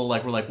people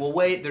were like, well,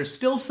 wait, there's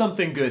still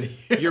something good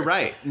here. You're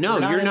right. No,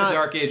 you're not. The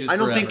Dark Ages I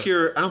don't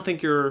forever.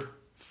 think you're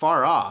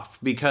far off,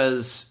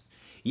 because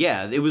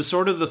it was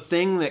sort of the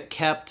thing that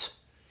kept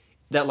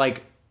that,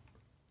 like,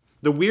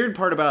 the weird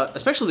part about,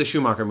 especially the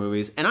Schumacher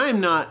movies, and I am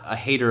not a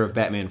hater of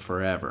Batman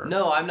Forever.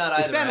 No, I'm not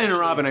either. It's Batman and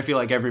Robin, I feel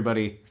like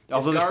everybody...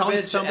 Although there's probably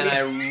somebody... And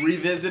I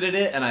revisited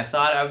it, and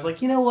I was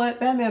like, you know what?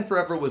 Batman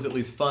Forever was at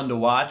least fun to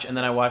watch, and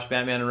then I watched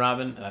Batman and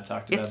Robin, and I've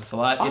talked about this a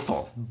lot. Awful.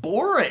 It's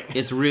boring.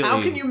 It's really...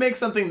 How can you make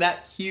something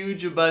that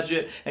huge a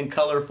budget and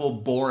colorful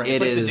boring?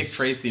 It's like the Dick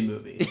Tracy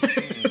movie.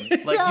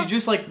 You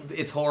just, like,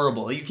 it's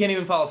horrible. You can't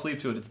even fall asleep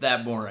to it. It's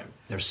that boring.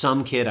 There's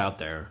some kid out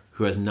there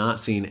who has not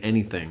seen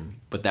anything,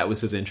 but that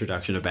was his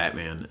introduction to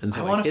Batman. And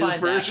so his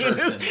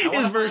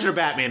version of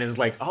Batman is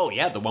like, oh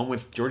yeah, the one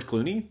with George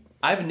Clooney?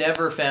 I've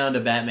never found a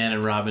Batman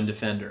and Robin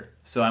defender,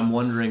 so I'm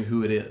wondering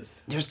who it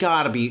is. There's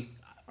gotta be.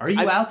 Are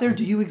you out there?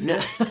 Do you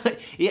exist?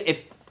 Yeah,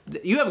 if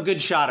you have a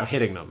good shot of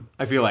hitting them,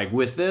 I feel like,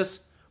 with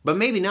this, but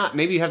maybe not.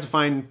 Maybe you have to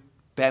find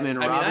Batman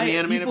and Robin, the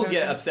animated people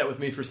get upset with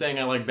me for saying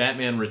I like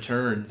Batman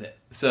Returns,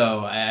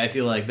 so I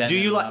feel like Batman. Do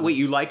you like? Wait,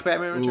 you like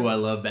Batman Returns? Ooh, I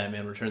love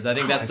Batman Returns. I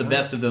think that's the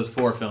best of those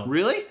 4 films.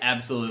 Really?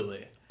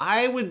 Absolutely.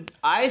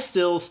 I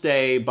still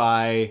stay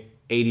by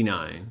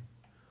 89,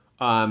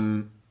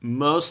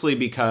 mostly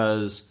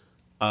because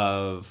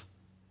of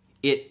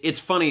it. It's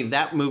funny,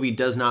 that movie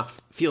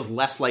feels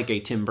less like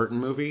a Tim Burton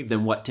movie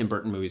than what Tim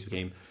Burton movies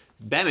became.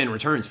 Batman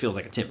Returns feels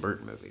like a Tim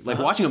Burton movie. Like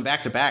watching them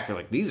back to back, you're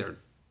like, this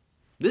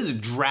is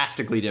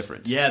drastically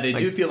different. Yeah, they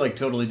do feel like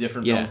totally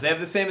different films. They have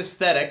the same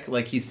aesthetic.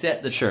 Like, he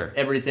set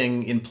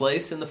everything in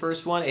place in the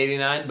first one,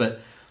 89,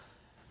 but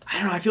I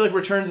don't know, I feel like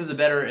Returns is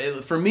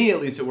for me at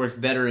least, it works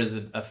better as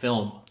a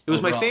film. It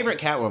was my favorite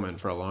Catwoman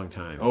for a long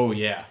time. Oh,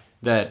 yeah.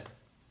 That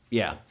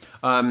Yeah.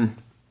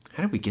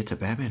 How did we get to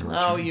Batman Returns?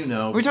 Oh, you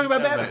know. We're talking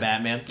about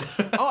Batman.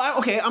 Batman.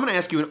 Okay. I'm going to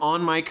ask you an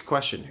on-mic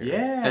question here.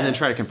 Yes. And then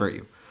try to convert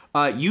you.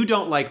 You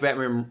don't like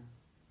Batman...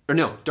 Or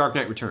no, Dark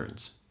Knight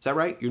Returns. Is that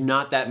right? You're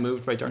not that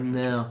moved by Dark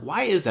Knight Returns?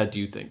 Why is that, do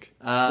you think?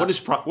 What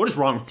is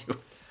wrong with you?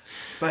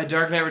 By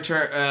Dark Knight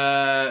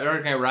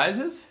Dark Knight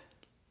Rises?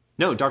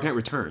 No, Dark Knight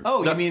Returns.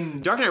 Oh, you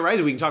mean... Dark Knight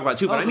Rises we can talk about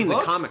too, but I mean the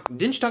comic.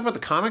 Didn't you talk about the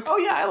comic? Oh,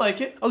 yeah, I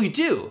like it. Oh, you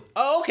do?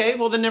 Oh, okay.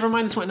 Well, then never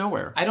mind. This went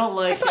nowhere. I don't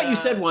like... I thought you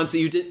said once that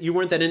you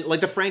weren't that in... Like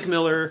the Frank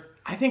Miller...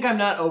 I think I'm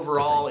not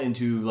overall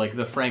into like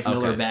the Frank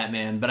Miller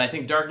Batman, but I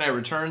think Dark Knight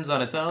Returns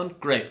on its own,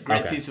 great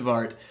piece of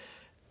art.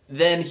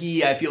 Then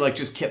I feel like,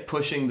 just kept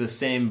pushing the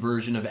same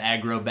version of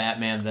aggro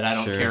Batman that I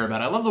don't care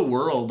about. I love the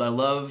world. I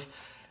love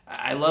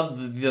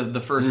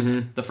the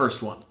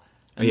first one.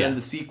 And then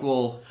the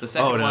sequel, the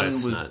second one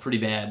was pretty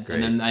bad. Great.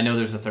 And then I know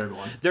there's a third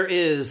one. There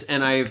is,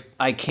 and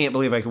I can't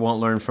believe I won't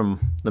learn from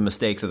the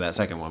mistakes of that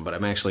second one, but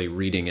I'm actually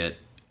reading it.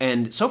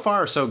 And so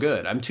far, so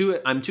good. I'm two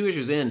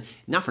issues in,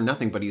 not for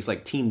nothing, but he's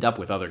like teamed up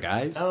with other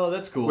guys. Oh,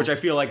 that's cool. Which I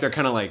feel like they're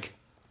kind of like,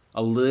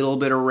 a little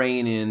bit of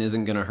rain in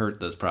isn't going to hurt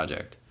this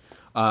project.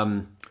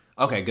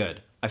 Okay,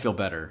 good. I feel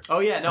better. Oh,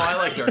 yeah. No, I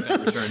like Dark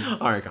Knight Returns.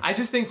 All right, I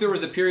just think there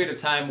was a period of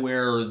time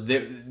where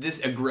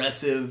this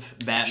aggressive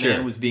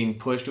Batman was being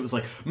pushed. It was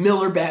like,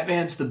 Miller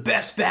Batman's the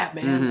best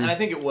Batman. And I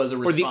think it was a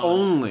response. Or the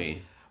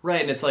only.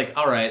 Right, and it's like,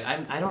 all right,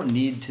 I don't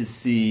need to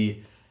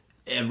see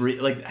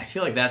I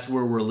feel like that's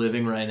where we're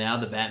living right now.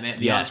 The Batman,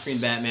 the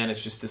on-screen Batman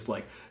is just this,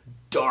 like,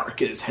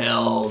 dark as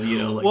hell,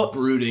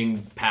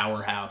 brooding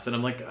powerhouse. And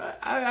I'm like,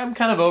 I'm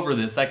kind of over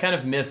this. I kind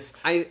of miss...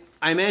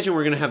 I imagine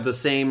we're going to have the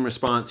same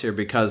response here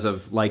because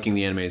of liking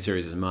the animated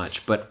series as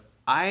much. But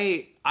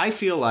I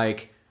feel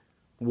like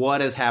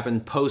what has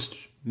happened post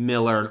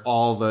Miller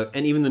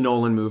and even the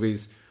Nolan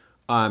movies,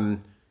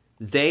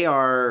 they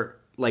are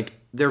like,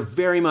 they're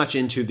very much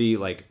into the,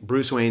 like,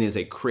 Bruce Wayne is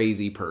a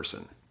crazy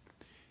person.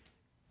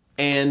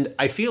 And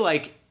I feel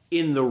like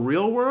in the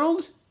real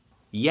world,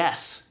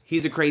 yes,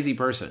 he's a crazy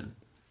person.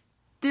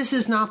 This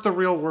is not the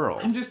real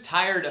world. I'm just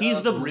tired He's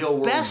of the real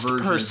world best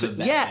versions person. of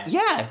Batman.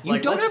 Yeah. You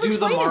like, don't let's have to do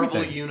the explain Marvel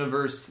everything.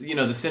 universe, the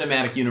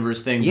cinematic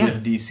universe thing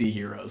with DC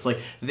heroes. Like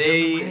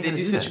they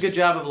do such a good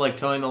job of like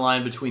towing the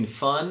line between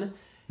fun,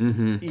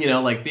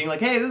 like being like,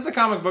 hey, this is a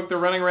comic book. They're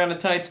running around in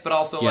tights, but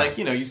also like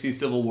you see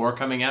Civil War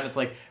coming out. It's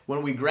like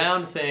when we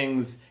ground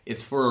things,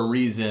 it's for a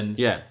reason.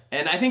 Yeah.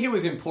 And I think it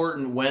was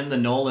important when the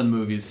Nolan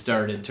movies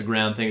started to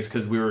ground things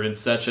because we were in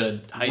such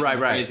a heightened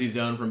crazy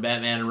zone from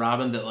Batman and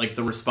Robin that like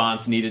the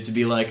response needed to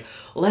be like,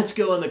 let's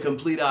go in the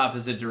complete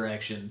opposite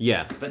direction.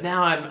 Yeah. But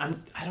now I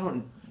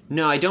don't.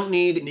 No, I don't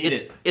need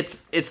it.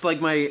 It's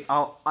like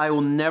I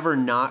will never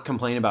not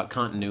complain about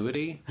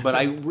continuity, but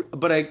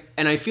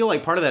I feel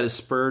like part of that is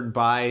spurred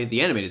by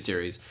the animated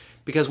series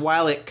because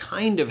while it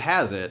kind of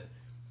has it,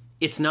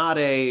 it's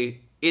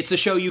a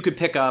show you could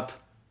pick up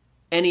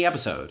any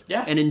episode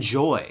and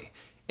enjoy.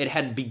 It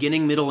had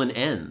beginning, middle, and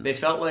ends. They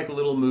felt like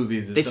little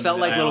movies. They felt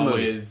like little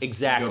movies.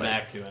 Exactly. Go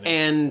back to it.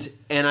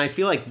 And I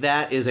feel like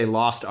that is a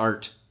lost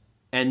art,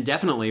 and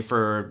definitely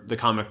for the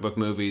comic book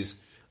movies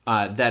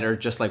that are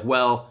just like,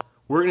 well,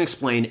 we're going to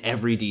explain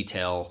every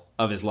detail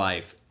of his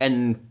life,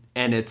 and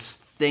it's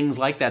things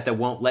like that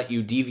won't let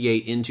you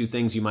deviate into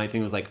things you might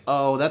think was like,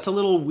 oh, that's a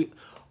little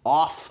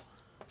off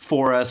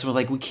for us. We're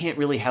like, we can't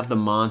really have the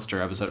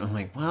monster episode. I'm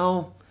like,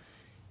 well.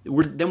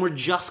 We're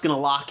just going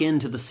to lock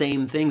into the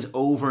same things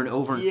over and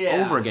over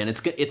and over again.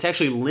 It's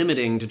actually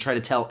limiting to try to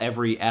tell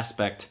every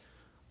aspect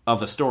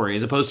of a story,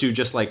 as opposed to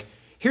just like,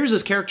 here's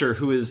this character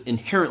who is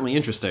inherently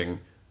interesting.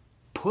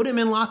 Put him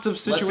in lots of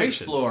situations. Let's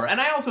explore. And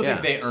I also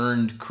think they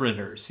earned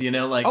critters. They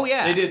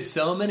did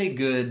so many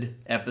good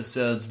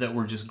episodes that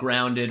were just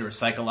grounded or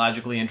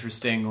psychologically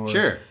interesting.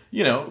 Or,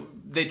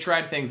 they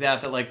tried things out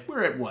that, like,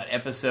 we're at what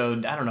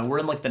episode? I don't know. We're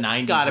in like the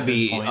 90s. Gotta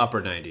be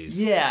upper 90s.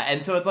 Yeah,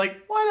 and so it's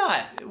like, why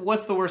not?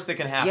 What's the worst that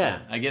can happen? Yeah.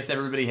 I guess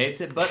everybody hates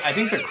it, but I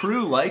think the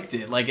crew liked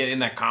it. Like in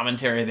that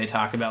commentary, they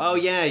talk about. Oh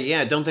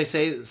yeah. Don't they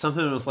say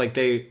something that was like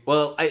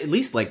at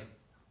least like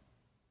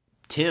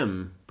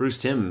Bruce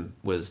Timm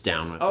was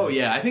down with it. Oh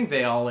yeah, I think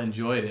they all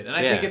enjoyed it, and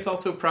I think it's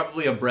also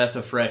probably a breath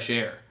of fresh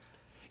air.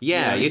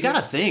 Yeah, you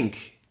gotta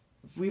think.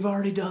 We've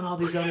already done all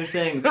these other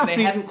things. And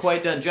they hadn't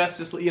quite done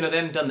Justice League. They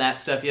hadn't done that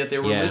stuff yet. They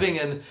were living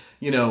in,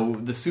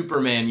 the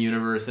Superman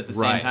universe at the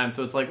same time.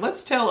 So it's like,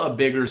 let's tell a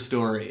bigger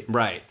story.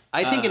 Right.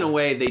 I think in a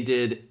way they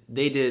did,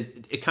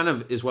 it kind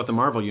of is what the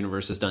Marvel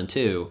universe has done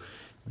too,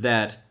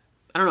 that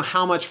I don't know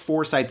how much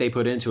foresight they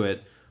put into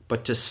it,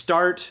 but to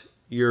start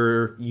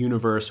your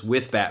universe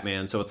with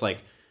Batman, so it's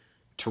like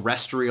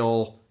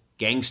terrestrial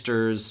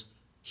gangsters,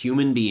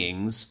 human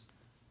beings,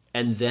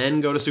 and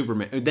then go to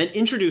Superman, then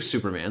introduce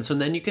Superman, so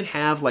then you can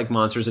have like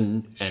monsters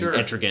and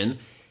Etrigan,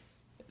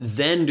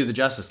 then do the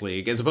Justice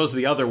League, as opposed to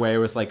the other way,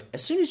 where it's like,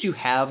 as soon as you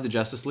have the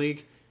Justice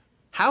League,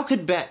 how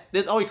could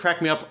that's always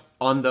cracked me up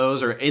on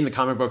those, or in the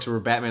comic books where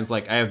Batman's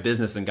like, I have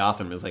business in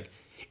Gotham. It's like,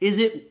 is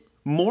it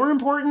more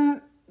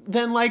important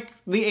than like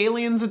the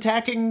aliens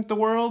attacking the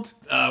world?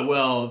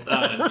 The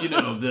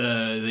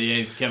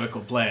Ace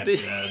Chemical Plant.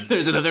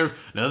 There's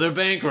another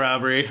bank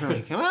robbery.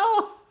 Like,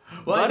 well,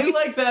 I do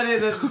like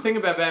that. The thing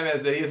about Batman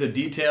is that he is a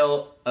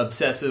detail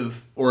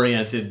obsessive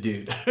oriented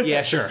dude.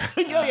 Yeah, sure.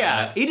 He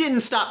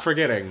didn't stop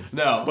forgetting.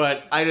 No,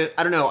 but I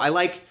don't know.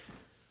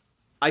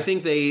 I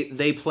think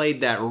they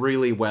played that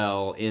really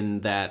well in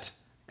that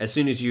as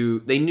soon as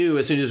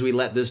we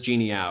let this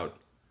genie out,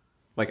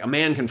 like a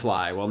man can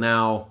fly. Well,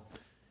 now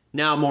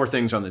more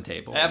things are on the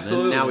table.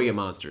 Absolutely. And now we get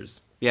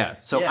monsters. Yeah.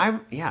 So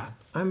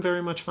I'm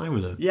very much fine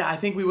with it. Yeah, I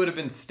think we would have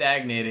been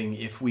stagnating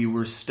if we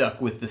were stuck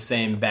with the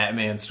same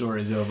Batman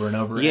stories over and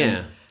over.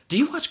 Yeah. Do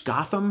you watch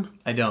Gotham?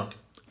 I don't.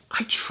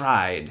 I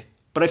tried,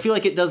 but I feel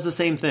like it does the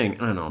same thing.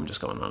 I don't know. I'm just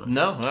going on it.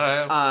 No.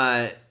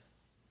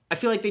 I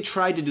feel like they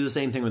tried to do the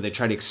same thing where they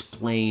tried to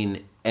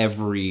explain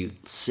every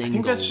single. I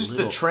think that's just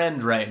the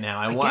trend right now.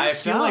 I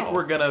feel like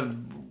we're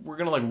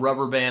gonna like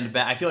rubber band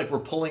back. I feel like we're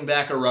pulling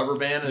back a rubber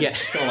band and it's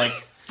just gonna like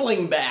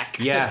fling back.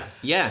 Yeah.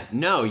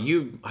 No,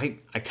 I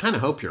kind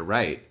of hope you're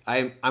right.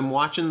 I'm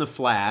watching The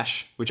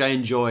Flash, which I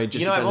enjoyed.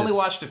 I've only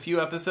watched a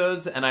few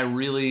episodes and I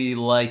really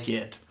like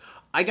it.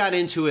 I got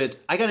into it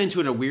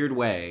in a weird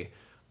way.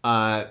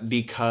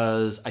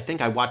 Because I think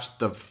I watched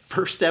the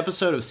first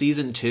episode of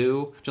season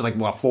 2, just like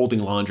while folding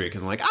laundry,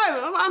 because I'm like,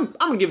 I'm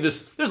gonna give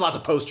this. There's lots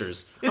of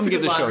posters. I'm It's gonna a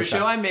give good this laundry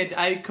show.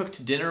 I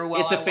cooked dinner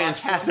while It's a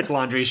fantastic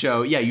laundry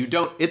show. Yeah, you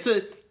don't. It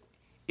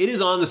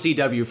is on the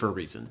CW for a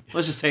reason.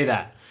 Let's just say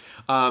that.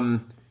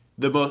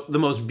 The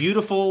most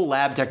beautiful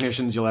lab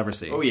technicians you'll ever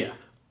see. Oh yeah.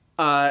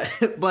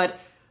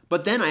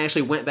 But then I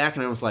actually went back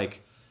and I was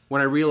like,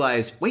 when I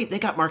realized, wait, they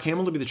got Mark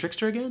Hamill to be the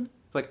Trickster again?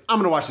 Like, I'm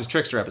going to watch this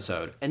Trickster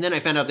episode. And then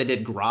I found out they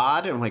did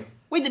Grodd, and I'm like,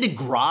 wait, they did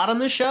Grodd on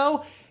this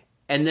show?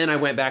 And then I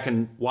went back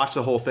and watched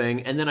the whole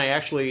thing, and then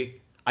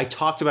I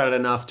talked about it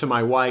enough to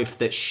my wife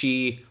that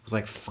she was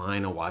like,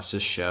 fine, I'll watch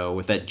this show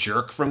with that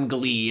jerk from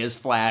Glee as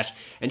Flash,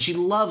 and she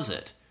loves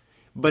it.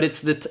 But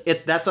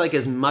that's like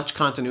as much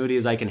continuity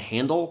as I can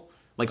handle.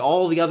 Like,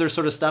 all the other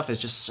sort of stuff is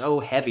just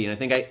so heavy, and I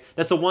think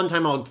that's the one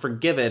time I'll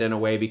forgive it in a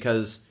way,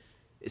 because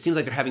it seems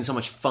like they're having so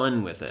much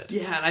fun with it.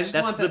 Yeah, and I just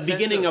that's want the that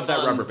beginning sense of that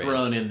fun rubber band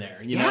thrown in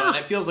there. You know, and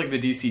it feels like the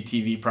DC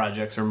TV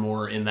projects are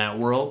more in that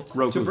world.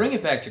 Roku. To bring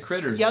it back to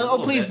Critters,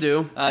 please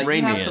do. You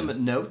Rein me have in.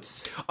 some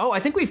notes. Oh, I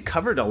think we've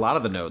covered a lot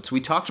of the notes. We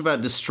talked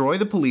about destroy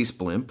the police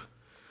blimp.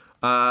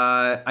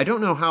 I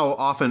don't know how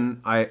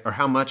often or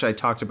how much I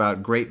talked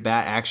about great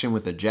bat action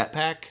with a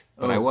jetpack,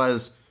 but I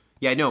was.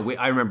 Yeah, no,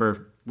 I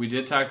remember. We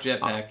did talk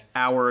jetpack.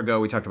 Hour ago,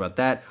 we talked about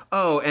that.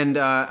 Oh, and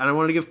I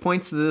wanted to give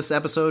points to this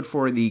episode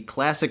for the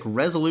classic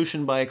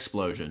resolution by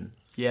explosion.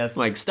 Yes.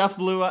 Like, stuff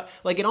blew up.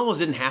 Like, it almost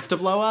didn't have to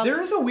blow up.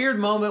 There is a weird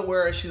moment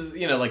where she's,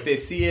 like, they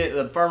see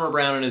it, Farmer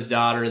Brown and his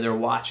daughter, they're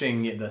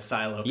watching the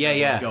silo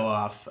go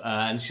off.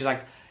 And she's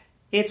like,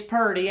 it's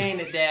purty, ain't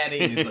it,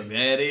 Daddy? And he's like,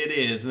 that it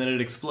is. And then it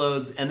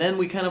explodes. And then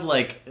we kind of,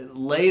 like,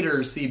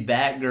 later see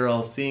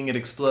Batgirl seeing it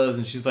explode,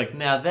 and she's like,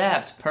 now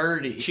that's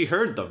purty. She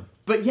heard them.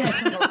 But yeah,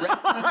 it's like a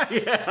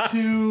reference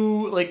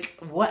to, like,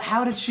 what?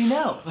 How did she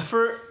know?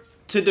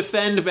 To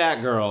defend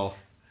Batgirl,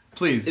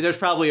 please. There's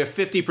probably a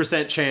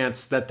 50%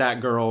 chance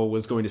that girl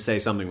was going to say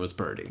something was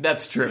purty.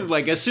 That's true.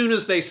 Like, as soon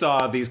as they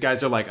saw these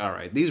guys are like, all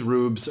right, these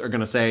rubes are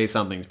going to say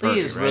something's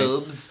purty. These right?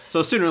 rubes.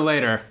 So sooner or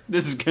later,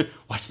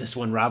 watch this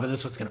one, Robin.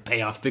 This one's going to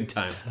pay off big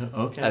time.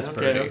 Okay, that's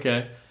purty.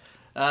 Okay.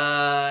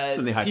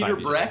 Peter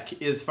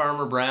Breck is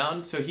Farmer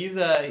Brown, so he's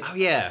oh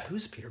yeah,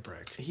 who's Peter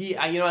Breck?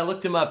 I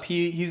looked him up.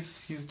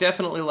 He's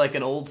definitely like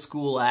an old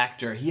school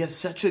actor. He has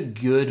such a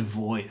good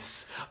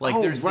voice. Like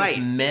there's this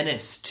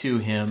menace to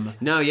him.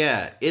 No,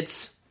 it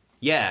is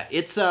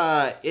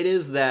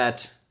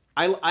that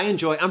I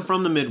enjoy. I'm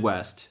from the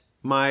Midwest.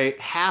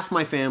 Half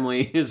my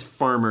family is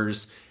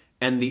farmers,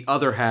 and the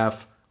other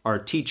half are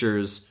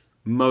teachers,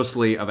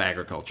 mostly of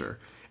agriculture,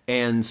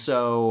 and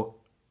so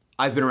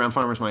I've been around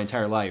farmers my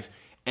entire life.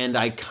 And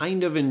I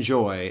kind of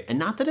enjoy, and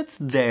not that it's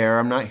there,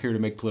 I'm not here to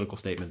make political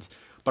statements,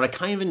 but I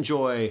kind of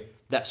enjoy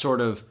that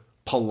sort of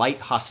polite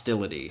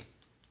hostility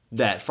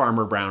that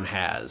Farmer Brown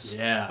has.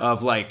 Yeah.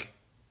 Of like,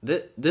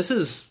 this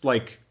is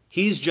like,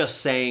 he's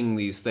just saying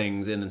these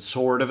things in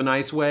sort of a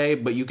nice way,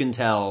 but you can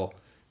tell,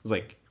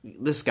 like,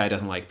 this guy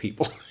doesn't like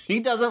people.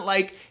 He doesn't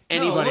like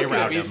anybody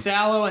around him. He's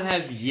sallow and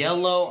has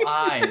yellow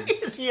eyes.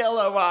 He's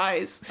yellow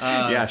eyes.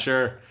 Yeah,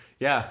 sure.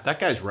 Yeah, that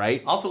guy's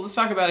right. Also, let's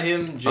talk about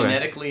him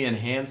genetically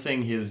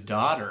enhancing his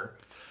daughter.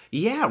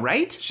 Yeah,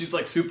 right? She's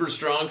like super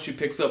strong. She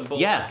picks up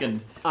bulk.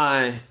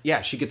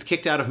 She gets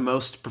kicked out of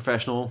most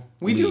professional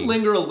We leagues. do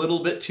linger a little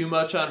bit too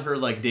much on her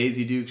like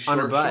Daisy Duke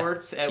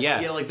shorts.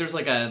 Like there's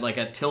like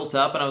a tilt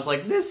up, and I was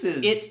like, this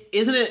is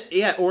isn't it?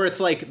 Yeah, or it's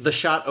like the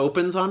shot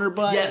opens on her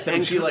butt. Yes,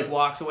 and she like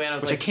walks away, and I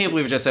was I can't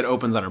believe it just said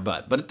opens on her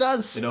butt, but it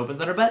does. It opens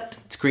on her butt.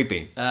 It's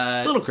creepy.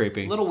 A little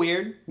creepy. A little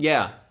weird.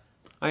 Yeah,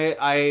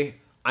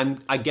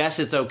 I guess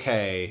it's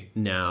okay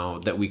now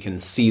that we can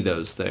see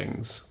those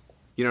things.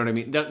 You know what I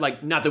mean?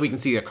 Not that we can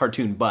see a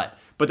cartoon butt,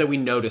 but that we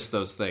notice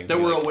those things. That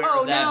we're aware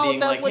of that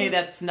being like, hey,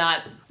 that's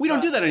not... We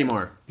don't do that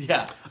anymore.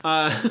 Yeah.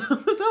 A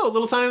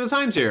little sign of the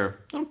times here.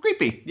 A little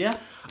creepy. Yeah.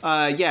 But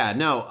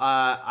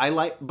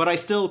I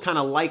still kind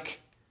of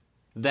like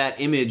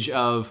that image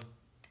of,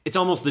 it's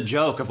almost the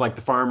joke of like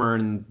the farmer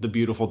and the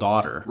beautiful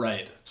daughter.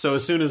 Right. So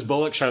as soon as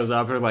Bullock shows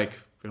up, they're like,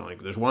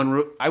 there's one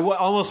rule.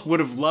 Almost would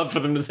have loved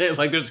for them to say it,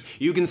 like,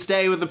 you can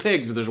stay with the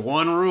pigs, but there's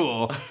one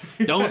rule: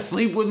 don't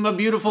sleep with my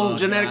beautiful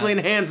genetically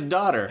enhanced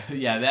daughter.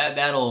 Yeah,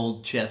 that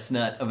old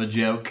chestnut of a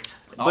joke.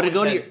 But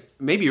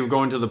maybe you're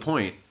going to the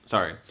point.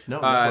 Sorry.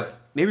 No.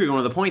 Maybe you're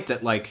going to the point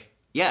that, like,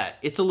 yeah,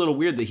 it's a little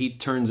weird that he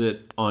turns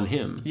it on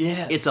him.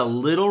 Yes. It's a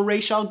little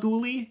Ra's al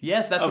Ghul-y.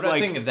 Yes, that's what I was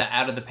thinking of, the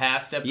Out of the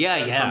Past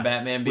episode from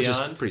Batman Beyond. Which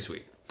is pretty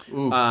sweet.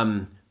 Ooh,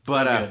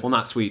 well,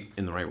 not sweet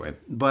in the right way.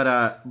 But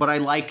I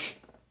like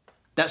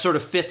that sort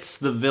of fits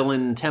the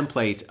villain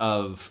template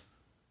of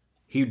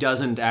he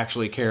doesn't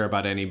actually care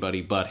about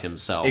anybody but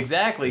himself.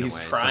 Exactly. He's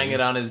trying it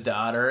on his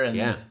daughter.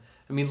 And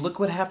I mean, look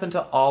what happened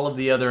to all of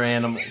the other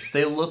animals.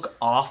 They look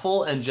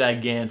awful and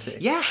gigantic.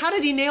 Yeah, how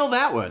did he nail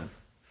that one?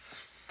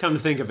 Come to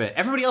think of it.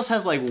 Everybody else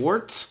has, like,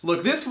 warts.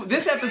 Look,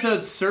 this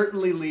episode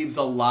certainly leaves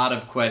a lot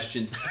of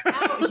questions.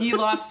 How he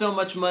lost so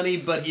much money,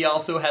 but he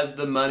also has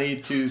the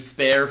money to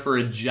spare for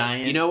a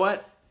giant... You know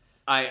what?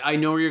 I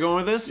know where you're going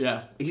with this.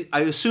 Yeah.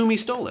 I assume he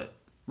stole it.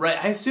 Right,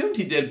 I assumed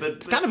he did, but...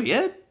 It's gotta be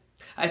it.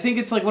 I think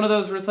it's like one of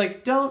those where it's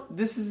like,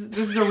 this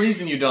is a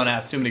reason you don't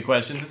ask too many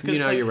questions. It's because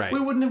you're right. We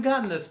wouldn't have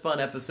gotten this fun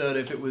episode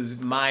if it was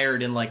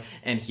mired in like,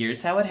 and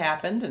here's how it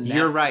happened. And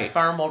you're right.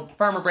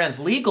 Farmer Brown's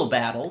legal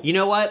battles. You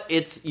know what?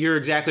 You're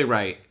exactly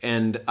right,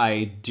 and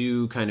I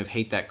do kind of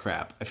hate that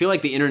crap. I feel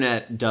like the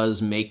internet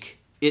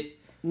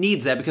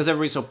needs that because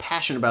everybody's so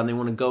passionate about it and they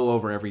want to go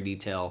over every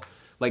detail.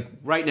 Like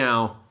right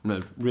now, I'm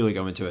gonna really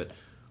go into it,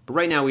 but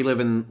right now we live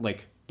in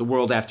like the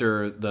world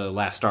after the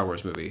last Star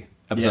Wars movie.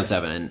 Episode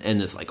 7, and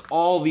there's like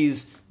all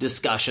these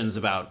discussions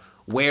about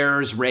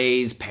where's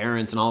Rey's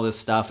parents and all this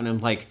stuff, and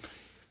I'm like,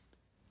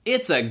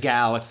 it's a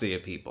galaxy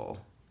of people.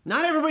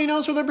 Not everybody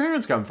knows where their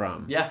parents come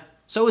from. Yeah.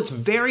 So it's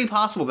very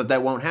possible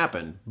that won't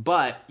happen,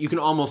 but you can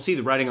almost see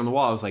the writing on the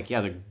wall. I was like,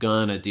 yeah, they're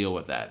gonna deal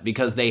with that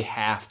because they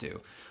have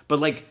to. But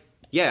like,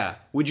 yeah,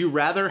 would you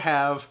rather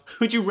have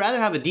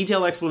a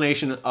detailed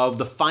explanation of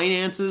the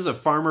finances of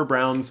Farmer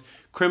Brown's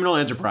criminal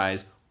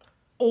enterprise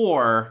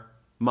or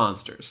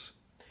monsters?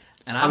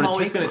 And I'm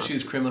always going to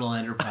choose criminal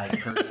enterprise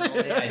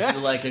personally. I do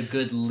like a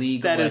good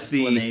legal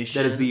explanation.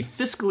 That is the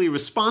fiscally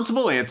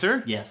responsible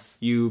answer. Yes.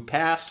 You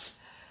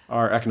pass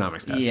our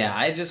economics test. Yeah,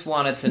 I just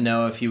wanted to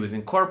know if he was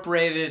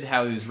incorporated,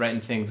 how he was writing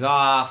things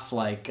off,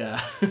 like...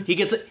 He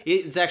gets...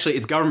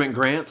 It's government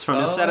grants from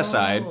his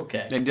set-aside.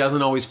 Okay. And he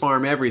doesn't always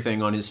farm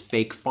everything on his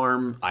fake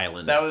farm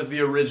island. That was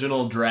the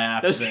original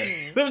draft.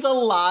 There's a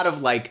lot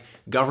of, like,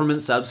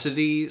 government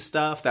subsidy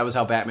stuff. That was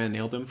how Batman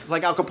nailed him. It's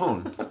like Al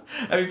Capone.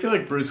 I feel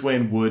like Bruce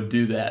Wayne would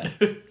do that.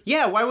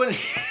 Yeah, why wouldn't...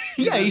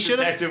 Yeah, he should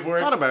have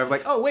thought about it.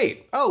 Like,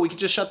 we could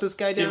just shut this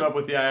guy down. Team up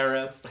with the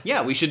IRS.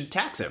 Yeah, we should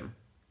tax him.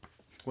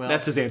 Well,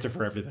 that's his answer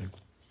for everything.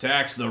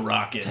 Tax the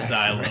rocket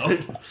silo.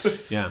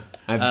 Yeah,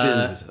 I have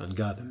businesses on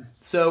Gotham.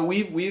 So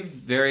we're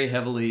very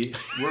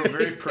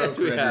pro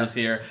critters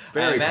here.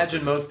 I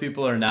imagine most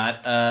people are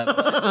not.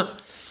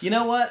 You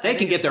know what? They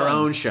can get their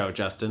own show,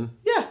 Justin.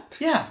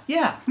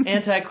 Yeah.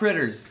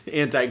 Anti-critters.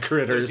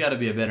 Anti-critters. There's got to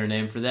be a better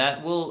name for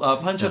that. We'll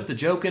punch up the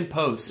joke in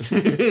post.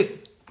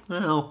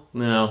 Well,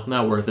 no,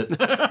 not worth it.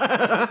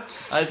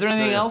 Is there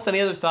anything else? Any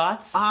other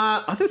thoughts?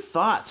 Other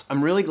thoughts.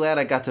 I'm really glad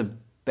I got to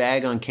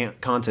bag on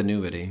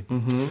continuity.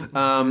 Mm-hmm.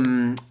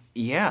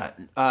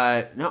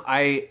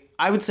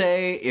 I would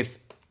say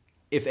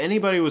if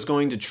anybody was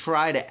going to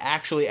try to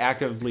actually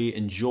actively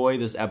enjoy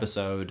this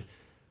episode,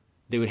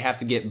 they would have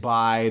to get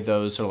by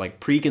those sort of like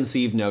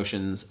preconceived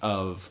notions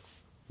of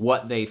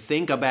what they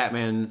think a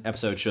Batman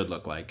episode should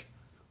look like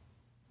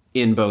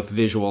in both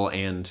visual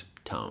and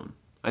tone.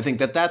 I think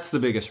that's the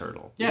biggest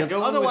hurdle. Yeah,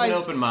 go in with an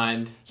open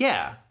mind.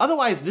 Yeah.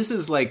 Otherwise, this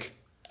is like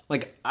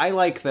I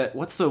like that.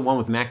 What's the one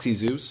with Maxie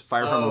Zeus?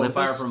 Fire from Olympus.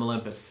 Fire from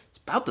Olympus. It's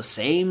about the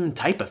same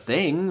type of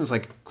thing. It was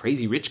like a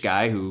crazy rich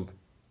guy who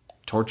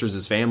tortures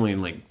his family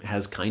and like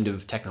has kind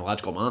of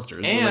technological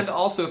monsters. And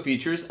also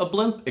features a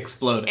blimp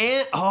exploding.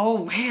 And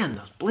oh man,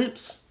 those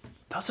blimps.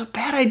 That's a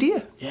bad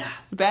idea. Yeah.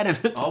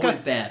 Bad. Always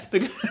bad.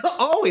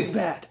 Always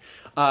bad.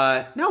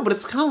 No, but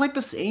it's kind of like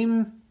the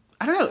same.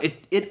 I don't know.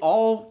 It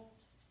all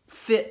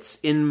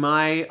fits in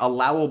my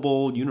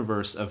allowable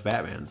universe of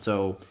Batman.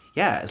 So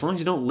yeah, as long as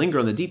you don't linger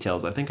on the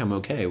details, I think I'm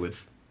okay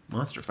with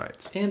monster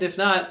fights. And if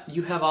not,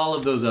 you have all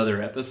of those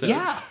other episodes.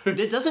 Yeah,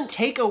 it doesn't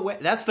take away.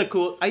 That's the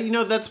cool.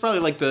 That's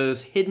probably like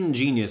the hidden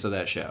genius of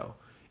that show.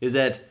 Is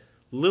that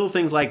little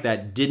things like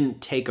that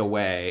didn't take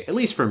away, at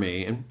least for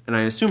me, and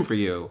I assume for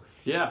you.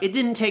 Yeah, it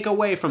didn't take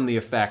away from the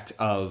effect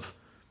of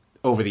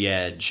Over the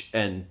Edge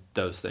and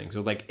those things.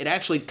 Or like it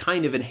actually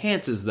kind of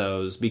enhances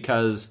those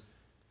because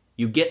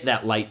you get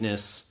that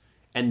lightness.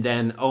 And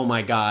then, oh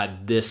my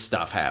God, this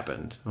stuff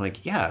happened.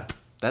 Like, yeah,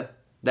 that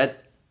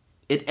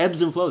it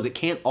ebbs and flows. It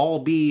can't all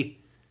be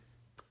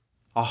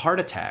a heart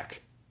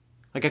attack.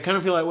 Like, I kind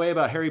of feel that way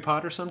about Harry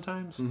Potter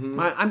sometimes.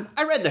 I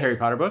read the Harry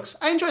Potter books.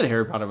 I enjoy the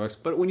Harry Potter books.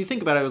 But when you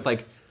think about it, it was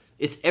like,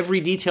 it's every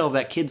detail of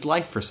that kid's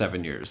life for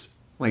 7 years.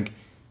 Like,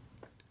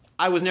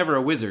 I was never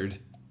a wizard.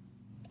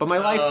 But my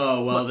life...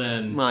 Oh, well,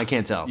 Well, I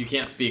can't tell. you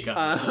can't speak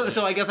up.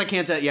 So I guess I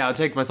can't tell... Yeah, I'll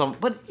take myself...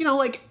 But,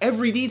 like,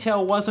 every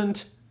detail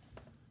wasn't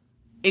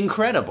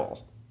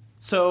incredible.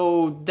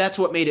 So that's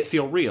what made it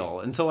feel real.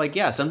 And so, like,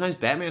 yeah, sometimes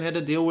Batman had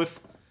to deal with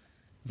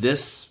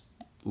this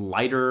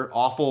lighter,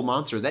 awful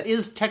monster that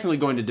is technically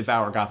going to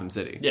devour Gotham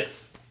City.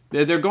 Yes.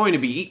 They're going to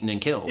be eaten and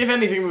killed. If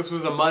anything, this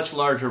was a much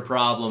larger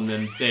problem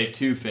than, say,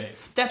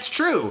 Two-Face. That's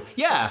true.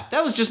 Yeah,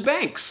 that was just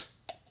Banks.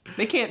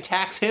 They can't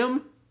tax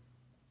him.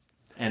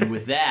 And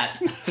with that,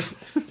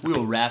 we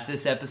will wrap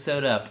this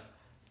episode up.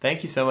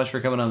 Thank you so much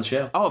for coming on the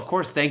show. Oh, of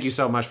course. Thank you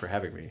so much for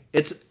having me.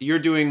 You're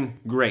doing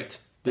great.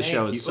 This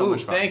show is so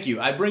much fun. Thank you.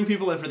 I bring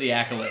people in for the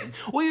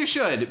accolades. Well, you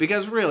should,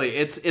 because really,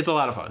 it's a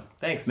lot of fun.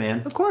 Thanks,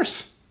 man. Of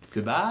course.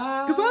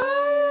 Goodbye.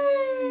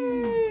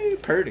 Goodbye.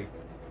 Purdy.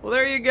 Well,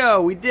 there you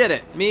go. We did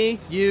it. Me,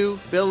 you,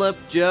 Phillip,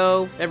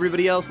 Joe,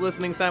 everybody else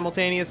listening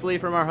simultaneously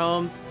from our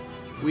homes.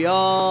 We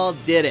all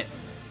did it.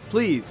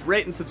 Please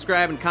rate and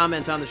subscribe and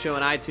comment on the show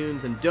on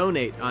iTunes and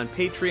donate on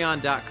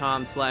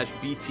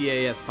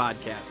patreon.com/BTAS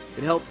podcast.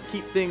 It helps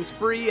keep things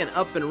free and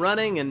up and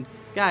running. And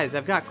guys,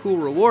 I've got cool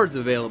rewards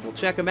available.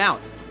 Check them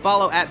out.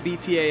 Follow at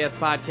BTAS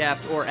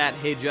Podcast or at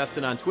Hey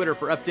Justin on Twitter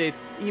for updates.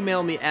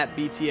 Email me at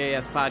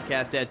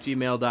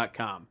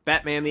btaspodcast@gmail.com.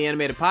 Batman the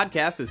Animated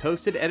Podcast is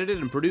hosted, edited,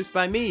 and produced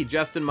by me,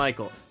 Justin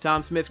Michael.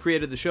 Tom Smith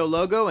created the show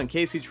logo, and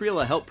Casey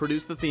Trela helped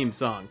produce the theme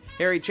song.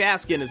 Harry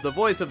Chaskin is the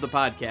voice of the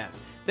podcast.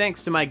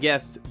 Thanks to my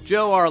guests,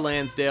 Joe R.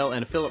 Lansdale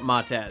and Phillip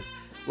Mottaz.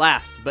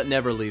 Last but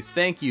never least,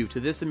 thank you to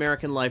This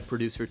American Life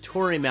producer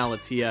Tori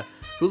Malatia,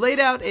 who laid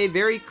out a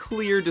very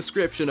clear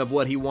description of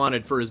what he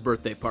wanted for his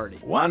birthday party.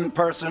 One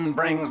person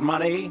brings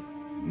money,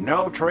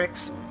 no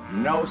tricks,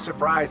 no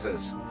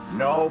surprises,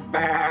 no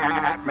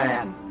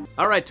Batman.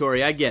 All right,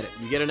 Tori, I get it.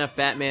 You get enough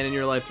Batman in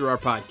your life through our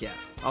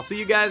podcast. I'll see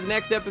you guys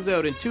next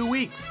episode in 2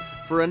 weeks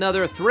for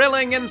another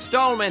thrilling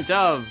installment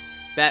of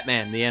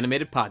Batman the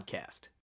Animated Podcast.